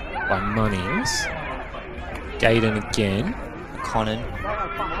off by Munnings. Gaydon again. Conan.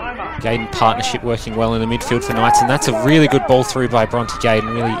 Gaiden partnership working well in the midfield for Knights, and that's a really good ball through by Bronte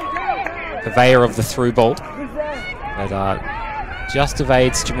Gaiden, really purveyor of the through ball. But just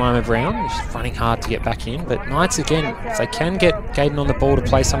evades Jemima Brown. She's running hard to get back in, but Knights again, if they can get Gaiden on the ball to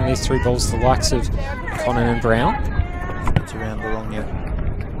play some of these through balls, the likes of Conan and Brown. It's around Bologna.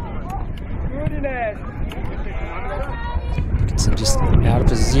 Dickinson just out of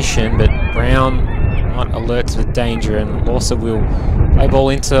position, but Brown not alert to the danger, and Lawser will play ball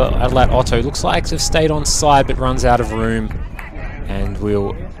into Adelaide Otto. Looks like they've stayed on side, but runs out of room, and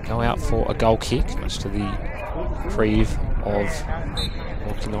will go out for a goal kick, much to the reprieve of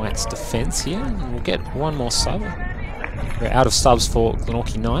Glenorchy Knights' defence here. And we'll get one more sub. We're out of subs for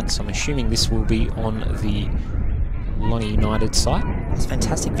Glenorchy Knights. I'm assuming this will be on the Lonnie United side. It's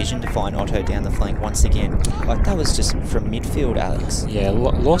fantastic vision to find Otto down the flank once again. Like, that was just from midfield, Alex. Yeah,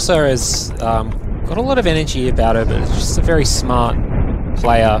 Lawser has got a lot of energy about her, but it's just a very smart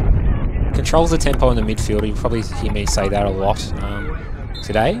player. Controls the tempo in the midfield. You probably hear me say that a lot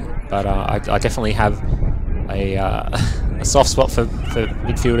today, but I definitely have a soft spot for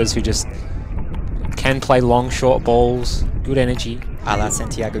midfielders who just can play long, short balls, good energy. A la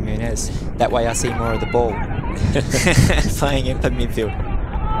Santiago Munez. That way I see more of the ball. Playing in the midfield.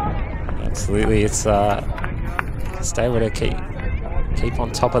 Absolutely, it's just able to keep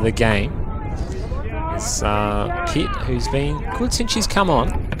on top of the game. It's Pitt, who's been good since she's come on.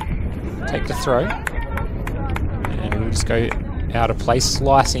 Take the throw, and we'll just go out of play,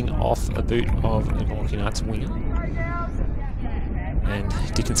 slicing off a boot of the Glenorchy Knights winger. And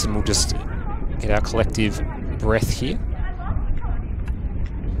Dickinson will just get our collective breath here.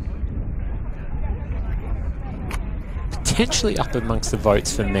 Potentially up amongst the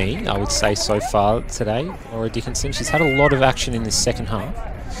votes for me, I would say so far today, Laura Dickinson. She's had a lot of action in this second half.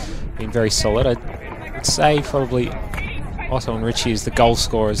 Been very solid. I would say probably Otto and Richie is the goal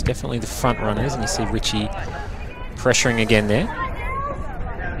scorers, definitely the front runners, and you see Richie pressuring again there.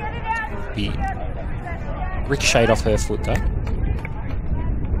 Be ricocheted off her foot though.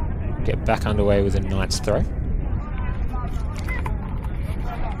 Get back underway with a Knights throw.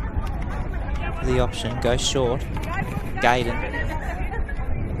 The option, go short. Gaiden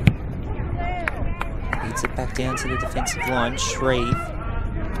leads it back down to the defensive line. Shreve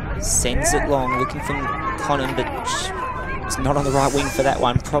sends it long, looking for Conan, but it's not on the right wing for that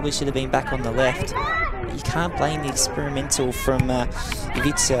one. Probably should have been back on the left. But you can't blame the experimental from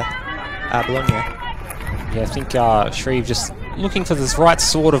Ivica Bologna. Yeah, I think Shreve just looking for this right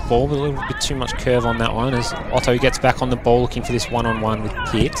sort of ball, but a little bit too much curve on that one as Otto gets back on the ball looking for this one-on-one with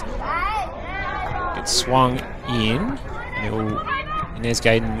Pitt. Gets swung in, and Inez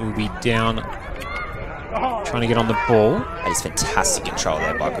Gaiden will be down trying to get on the ball. That is fantastic control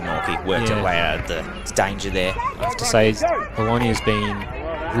there by Glenorchy. Worked her way out of the danger there. I have to say, Bologna has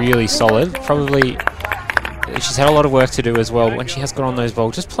been really solid. Probably, she's had a lot of work to do as well when she has got on those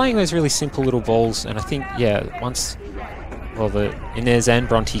balls. Just playing those really simple little balls, and I think, yeah, once, well, the Inez and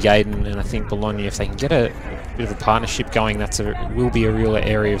Bronte Gaiden, and I think Bologna, if they can get a bit of a partnership going, will be a real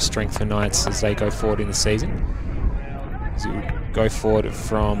area of strength for Knights as they go forward in the season. As it would go forward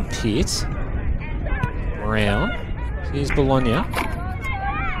from Pitt. Brown. Here's Bologna.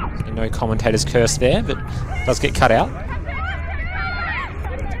 No commentator's curse there, but does get cut out.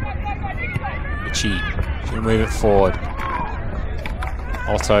 Richie should move it forward.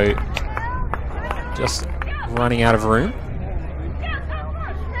 Otto just running out of room.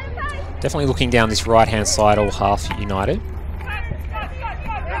 Definitely looking down this right-hand side, all half United.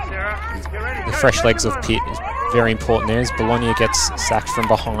 The fresh legs of Pitt is very important there as Bologna gets sacked from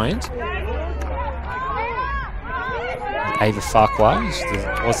behind. Ava Farquhar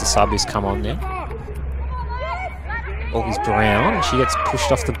was the sub who's come on there. Augie's Brown. She gets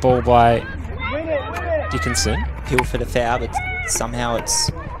pushed off the ball by Dickinson. Hill for the foul, but somehow it's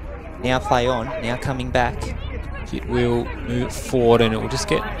now play on, now coming back. It will move forward and it will just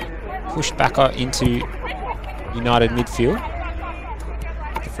get pushed back into United midfield.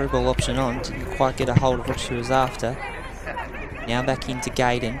 The through ball option on, didn't quite get a hold of what she was after. Now back into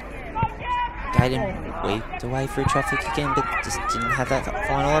Gaiden. Gaiden weaved away through traffic again, but just didn't have that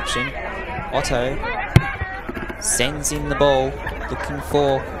final option. Otto sends in the ball, looking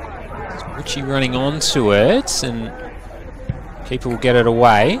for Richie running onto it, and keeper will get it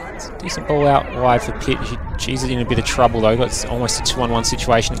away. It's a decent ball out wide for Pitt. She's in a bit of trouble though. It's almost a 2-on-1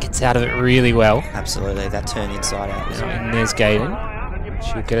 situation. Gets out of it really well. Absolutely, that turn inside out. And there's Gaiden.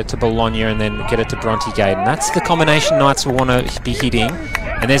 She'll get it to Bologna and then get it to Bronte Gaiden. That's the combination Knights will want to be hitting.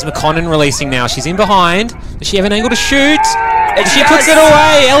 And there's McConnon releasing now. She's in behind. Does she have an angle to shoot? And she puts it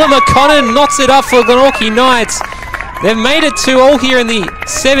away. Ella McConnon knocks it up for Glenorchy Knights. They've made it 2-2 here in the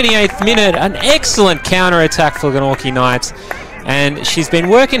 78th minute. An excellent counter-attack for Glenorchy Knights. And she's been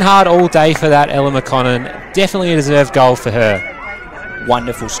working hard all day for that, Ella McConnon. Definitely a deserved goal for her.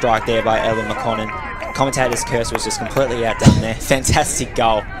 Wonderful strike there by Ella McConnon. Commentator's curse was just completely outdone there. Fantastic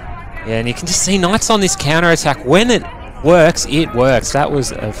goal. Yeah, and you can just see Knights on this counter-attack. When it works, it works. That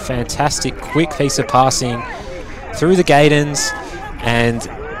was a fantastic, quick piece of passing through the Gaydens and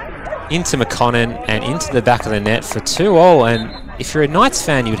into McConnon and into the back of the net for 2-2. And if you're a Knights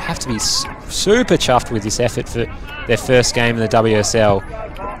fan, you'd have to be super chuffed with this effort for their first game in the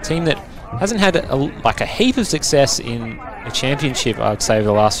WSL. A team that hasn't had a heap of success in the championship, I'd say, over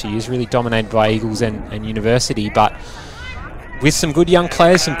the last few years, really dominated by Eagles and University, but with some good young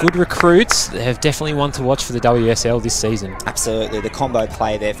players, some good recruits, they've definitely one to watch for the WSL this season. Absolutely. The combo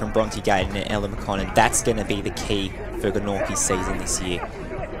play there from Bronte Gayden and Ella McConnon, that's going to be the key for Glenorchy's season this year.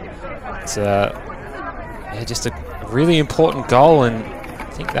 It's just a really important goal, and I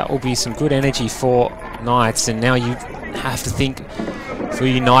think that will be some good energy for Knights. And now you have to think for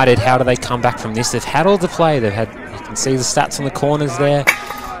United, how do they come back from this? They've had all the play. They've had, you can see the stats on the corners there.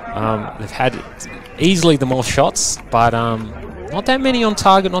 They've had easily the more shots, but not that many on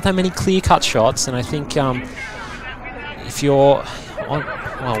target, not that many clear-cut shots. And I think if you're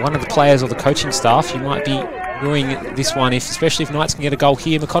one of the players or the coaching staff, you might be doing this one, especially if Knights can get a goal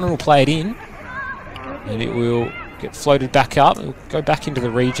here. McConnon will play it in, and it will get floated back up. It will go back into the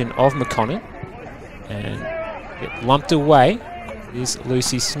region of McConnon and get lumped away. Is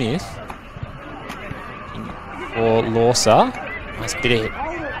Lucy Smith for Lawser. Nice bit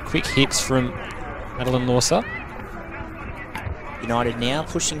of quick hits from Madeline Lawser. United now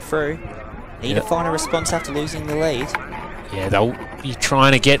pushing through. Need to find a response after losing the lead. Yeah, they'll be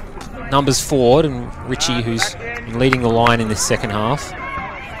trying to get numbers forward, and Richie, who's been leading the line in this second half,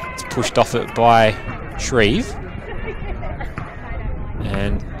 it's pushed off it by Shreve.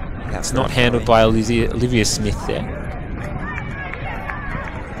 And it's not handled by Olivia Smith there.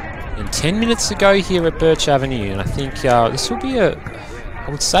 And 10 minutes to go here at Birch Avenue, and I think this will be I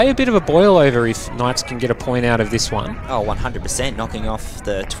would say a bit of a boil over if Knights can get a point out of this one. Oh, 100%, knocking off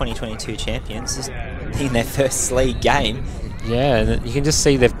the 2022 champions in their first league game. Yeah, and you can just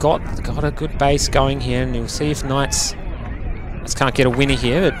see they've got a good base going here, and you'll see if Knights can't get a winner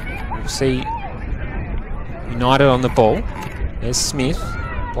here, but we'll see United on the ball. There's Smith,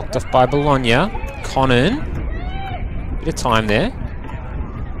 blocked off by Bologna. Connon, bit of time there.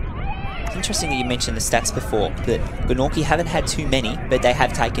 It's interesting that you mentioned the stats before, that Glenorchy haven't had too many, but they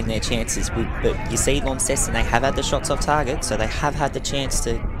have taken their chances. But you see Launceston, they have had the shots off target, so they have had the chance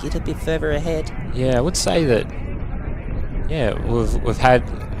to get a bit further ahead. Yeah, I would say that, yeah, we've had,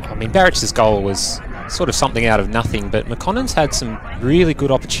 I mean, Barrett's goal was sort of something out of nothing, but McConnon's had some really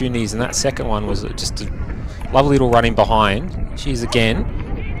good opportunities, and that second one was just a lovely little running behind. She's again.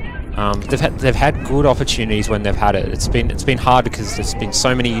 They've had good opportunities when they've had it. It's been hard because there's been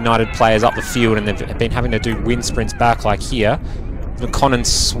so many United players up the field, and they've been having to do wind sprints back like here. McConnon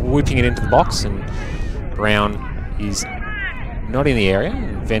swooping it into the box, and Brown is not in the area,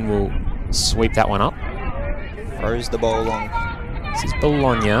 and Venn will sweep that one up. Throws the ball along. This is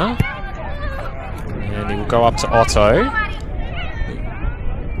Bologna, and he will go up to Otto,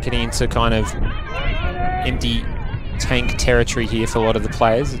 getting into kind of empty tank territory here for a lot of the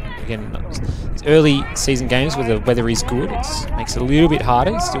players. Again, it's early season games where the weather is good. It makes it a little bit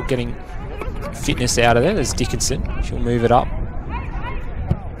harder. He's still getting fitness out of there. There's Dickinson. She'll move it up.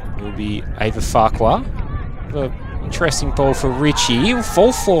 It will be Ava Farquhar. Interesting ball for Richie. He'll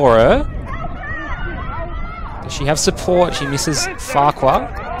fall for her. Does she have support? She misses Farquhar.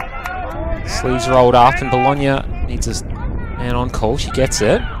 Sleeves rolled up, and Bologna needs a man on call. She gets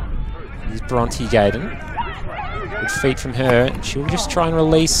it. Here's Bronte Gayden. Good feet from her. She'll just try and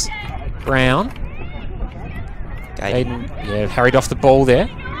release Brown. Gayden, yeah, harried off the ball there.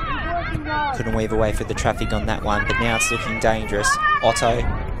 Couldn't weave away for the traffic on that one, but now it's looking dangerous. Otto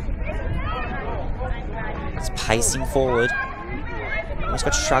is pacing forward. Almost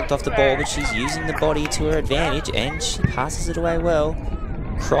got shrugged off the ball, but she's using the body to her advantage, and she passes it away well.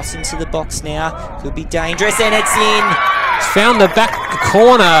 Cross into the box now. Could be dangerous, and it's in. Found the back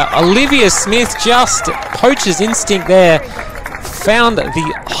corner. Olivia Smith, just poacher's instinct there. Found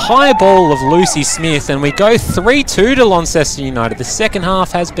the high ball of Lucy Smith, and we go 3-2 to Launceston United. The second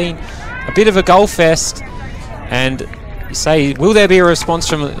half has been a bit of a goal fest, and you say, will there be a response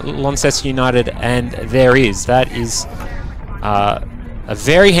from Launceston United? And there is. That is a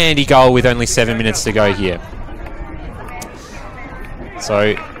very handy goal with only 7 minutes to go here.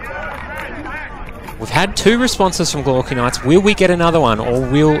 So we've had 2 responses from Glenorchy Knights. Will we get another one, or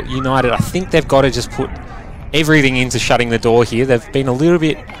will United? I think they've got to just put everything into shutting the door here. They've been a little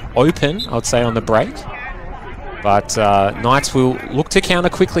bit open, I would say, on the break. But Knights will look to counter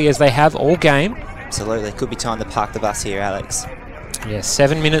quickly as they have all game. Absolutely. Could be time to park the bus here, Alex. Yeah,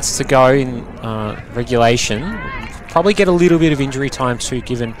 7 minutes to go in regulation. Probably get a little bit of injury time too,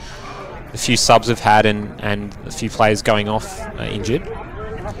 given the few subs have had and a few players going off injured.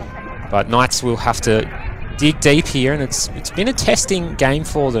 But Knights will have to dig deep here, and it's been a testing game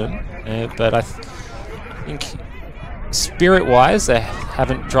for them. But I think spirit-wise, they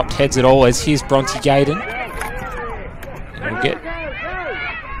haven't dropped heads at all. As here's Bronte Gayden. It'll get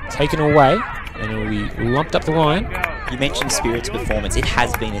taken away, and it'll be lumped up the line. You mentioned spirited performance. It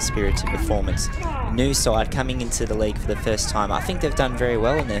has been a spirited performance. New side coming into the league for the first time. I think they've done very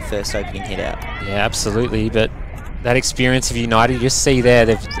well in their first opening hit out. Yeah, absolutely. But that experience of United, you just see there,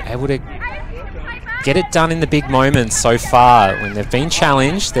 they've been able to get it done in the big moments so far. When they've been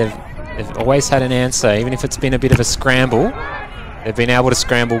challenged, they've always had an answer. Even if it's been a bit of a scramble, they've been able to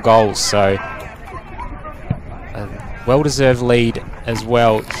scramble goals. So a well-deserved lead as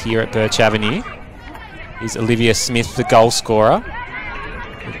well here at Birch Avenue. Is Olivia Smith the goal scorer.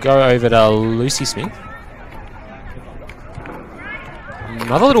 We'll go over to Lucy Smith.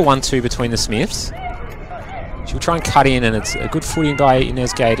 Another little 1-2 between the Smiths. She'll try and cut in, and it's a good footing by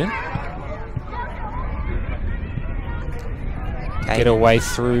Inez Gayden. Get away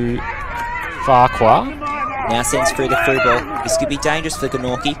through Farquhar. Now sends through the through ball. This could be dangerous for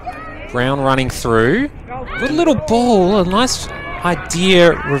Glenorchy. Brown running through. Good little ball. A nice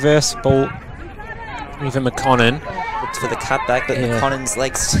idea. Reverse ball. Even McConnon. Looked for the cutback, but McConnon's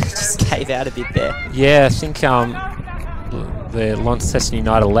legs just gave out a bit there. Yeah, I think the Launceston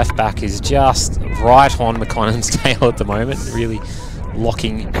United left back is just right on McConnon's tail at the moment, really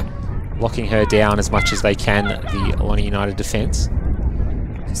locking her down as much as they can, the Lonnie United defence.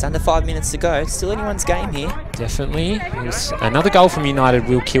 Just under 5 minutes to go. It's still anyone's game here. Definitely. Another goal from United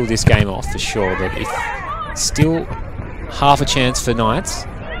will kill this game off for sure, but if still half a chance for Knights,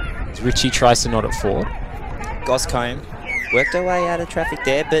 as Richie tries to nod it forward. Goscombe worked her way out of traffic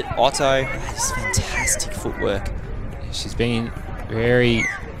there, but Otto has fantastic footwork. She's been very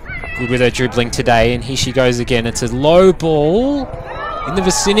good with her dribbling today, and here she goes again. It's a low ball in the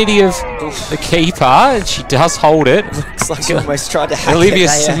vicinity of the keeper, and she does hold it. Looks like she almost tried to hack Olivia it.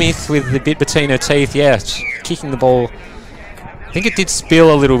 Smith with the bit between her teeth, yeah, kicking the ball. I think it did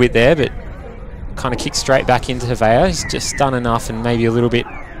spill a little bit there, but kind of kicked straight back into Havea. He's just done enough, and maybe a little bit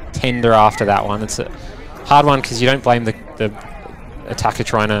tender after that one. It's a hard one because you don't blame the attacker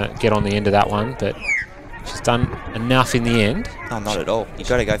trying to get on the end of that one, but she's done enough in the end. Oh, not at all. You've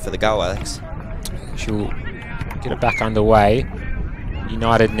got to go for the goal, Alex. She'll get it back underway.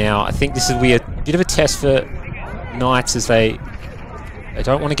 United now. I think this will be a bit of a test for Knights as they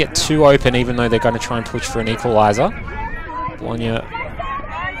don't want to get too open, even though they're going to try and push for an equaliser. Bologna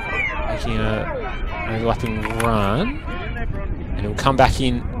making a overlapping run, and it'll come back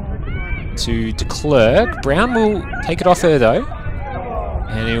in to De Klerk. Brown will take it off her though,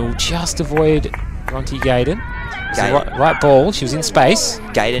 and he'll just avoid Bronte Gayden. It's the right ball. She was in space.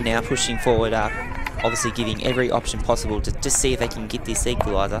 Gayden now pushing forward up. Obviously giving every option possible to just see if they can get this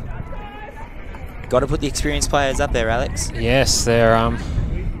equaliser. Got to put the experienced players up there, Alex. Yes, they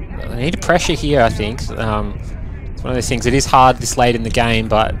need pressure here, I think. It's one of those things, it is hard this late in the game,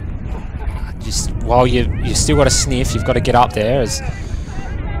 but just while you've still got a sniff, you've got to get up there, as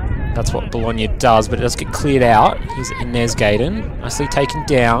that's what Bologna does, but it does get cleared out. Here's Inez Gayden, nicely taken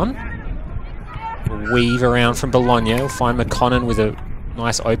down. Weave around from Bologna. We'll find McConnon with a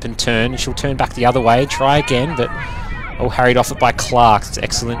nice open turn. She'll turn back the other way, try again, but all harried off it by Clark. It's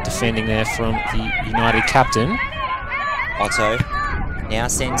excellent defending there from the United captain. Otto now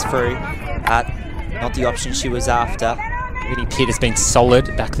sends through, not the option she was after. Vinnie Pitt has been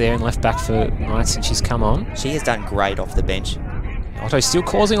solid back there and left back for Knights since she's come on. She has done great off the bench. Otto's still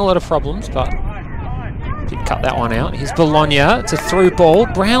causing a lot of problems, but Pitt cut that one out. Here's Bologna. It's a through ball.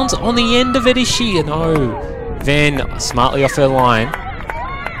 Brown's on the end of it, is she? No. Van smartly off her line.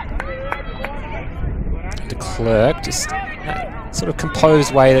 De Klerk, just that sort of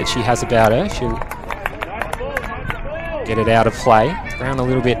composed way that she has about her. She'll get it out of play. Brown a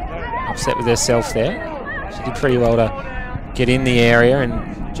little bit upset with herself there. She did pretty well to get in the area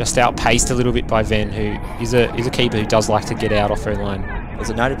and just outpaced a little bit by Ven, who is a keeper who does like to get out off her line. There's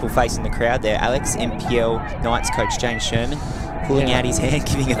a notable face in the crowd there, Alex. MPL Knights coach James Sherman pulling out his hand,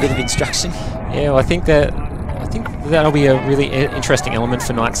 giving a bit of instruction. Yeah, well, I think that'll be a really interesting element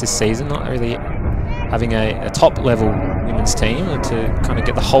for Knights this season. Not really having a top-level women's team to kind of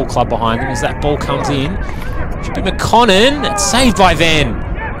get the whole club behind them as that ball comes in. Should be McConnon. It's saved by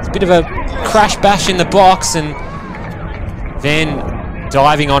Van. It's a bit of a crash bash in the box, and then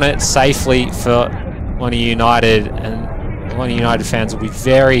diving on it safely for Lonnie United, and Lonnie United fans will be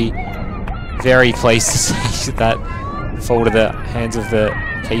very, very pleased to see that fall to the hands of the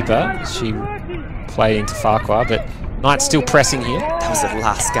keeper. She played into Farquhar, but Knights still pressing here. That was the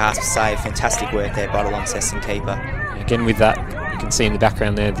last gasp save. Fantastic work there by the Launceston keeper. Again with that, you can see in the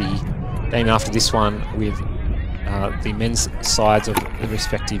background there the game after this one with the men's sides of the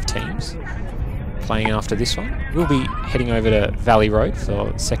respective teams playing after this one. We'll be heading over to Valley Road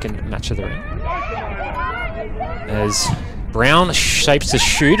for the second match of the round. As Brown shapes to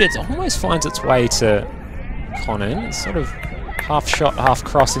shoot, it almost finds its way to Conan. It's sort of half shot, half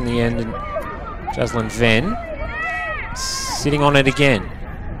cross in the end, and Jaslyn Venn sitting on it again.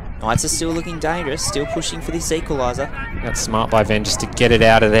 Knights are still looking dangerous, still pushing for this equaliser. That's smart by Venn just to get it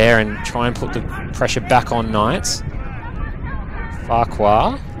out of there and try and put the pressure back on Knights.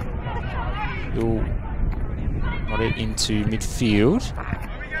 Farquhar will got it into midfield.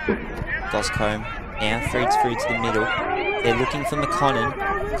 Goscombe now through to the middle. They're looking for McConnon.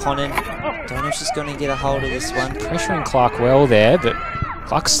 McConnon, don't know if she's going to get a hold of this one. Pressuring Clark well there, but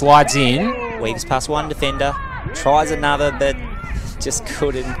Clark slides in. Weaves past one defender, tries another, but just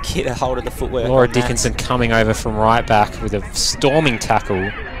couldn't get a hold of the footwork. Laura Dickinson coming over from right back with a storming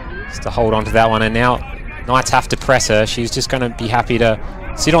tackle just to hold on to that one. And now Knights have to press her. She's just going to be happy to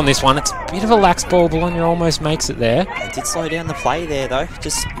sit on this one. It's a bit of a lax ball. Bologna almost makes it there. They did slow down the play there, though.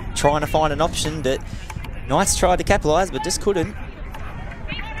 Just trying to find an option, but Knights tried to capitalise, but just couldn't.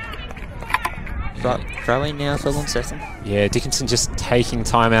 But throw in now for Launceston. Yeah, Dickinson just taking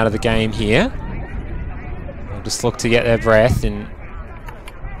time out of the game here. They'll just look to get their breath, and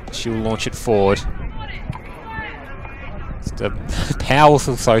she'll launch it forward. Just a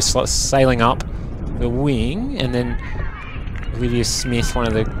powerful throw, sailing up the wing, and then Olivia Smith, one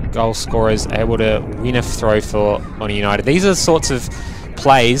of the goal scorers, able to win a throw for Lonnie United. These are the sorts of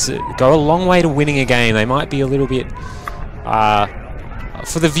plays that go a long way to winning a game. They might be a little bit,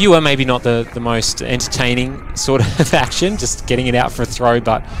 for the viewer, maybe not the most entertaining sort of action, just getting it out for a throw,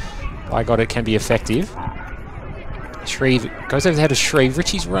 but by God, it can be effective. Shreve goes over the head of Shreve.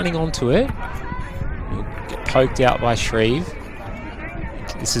 Richie's running onto it. He'll get poked out by Shreve.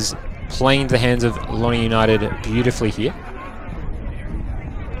 This is playing into the hands of Lonnie United beautifully here.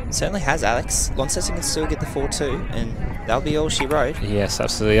 Certainly has, Alex. Launceston can still get the 4-2, and that'll be all she wrote. Yes,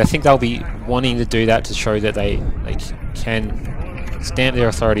 absolutely. I think they'll be wanting to do that to show that they can stamp their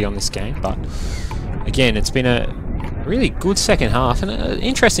authority on this game. But again, it's been a really good second half and an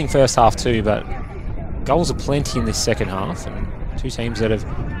interesting first half too, but goals are plenty in this second half, and two teams that have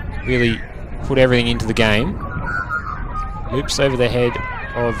really put everything into the game. Loops over the head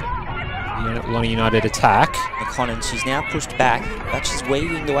of the Lonnie United attack. McConnon, she's now pushed back, but she's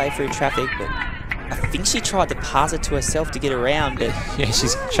weaving the way through traffic, but I think she tried to pass it to herself to get around, but yeah,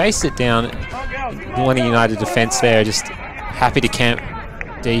 she's chased it down. The Lonnie United defence there, just happy to camp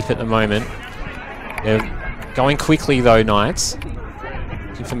deep at the moment. They're going quickly though, Knights.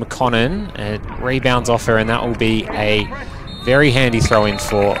 For McConnon, and it rebounds off her, and that will be a very handy throw-in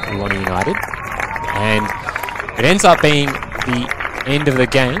for Lonnie United. And it ends up being the end of the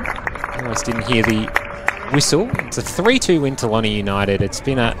game. I almost didn't hear the whistle. It's a 3-2 win to Lonnie United. It's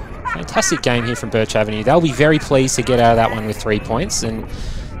been a fantastic game here from Birch Avenue. They'll be very pleased to get out of that one with 3 points, and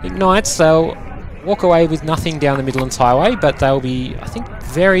I think Knights, they'll walk away with nothing down the Midlands Highway, but they'll be, I think,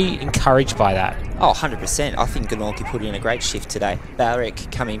 very encouraged by that. Oh, 100%. I think Glenorchy put in a great shift today.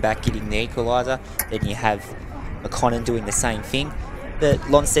 Barrick coming back, getting the equaliser. Then you have McConnon doing the same thing. But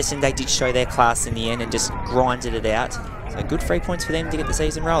Launceston, they did show their class in the end and just grinded it out. So good 3 points for them to get the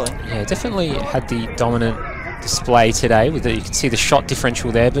season rolling. Yeah, definitely had the dominant display today. With you can see the shot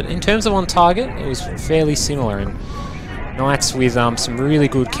differential there. But in terms of on target, it was fairly similar. And Knights with some really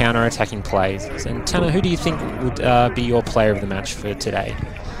good counter-attacking plays. And Tanner, who do you think would be your player of the match for today?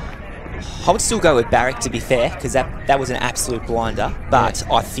 I would still go with Barrick, to be fair, because that was an absolute blinder. But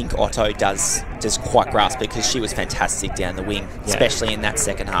yeah, I think Otto does quite grasp it, because she was fantastic down the wing, especially in that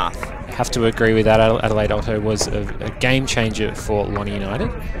second half. I have to agree with that. Adelaide Otto was a game changer for Lonnie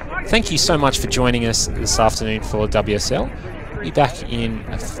United. Thank you so much for joining us this afternoon for WSL. We'll be back in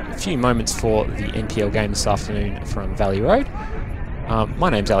a few moments for the NPL game this afternoon from Valley Road. My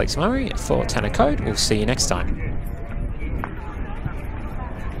name's Alex Murray for Tanner Code. We'll see you next time.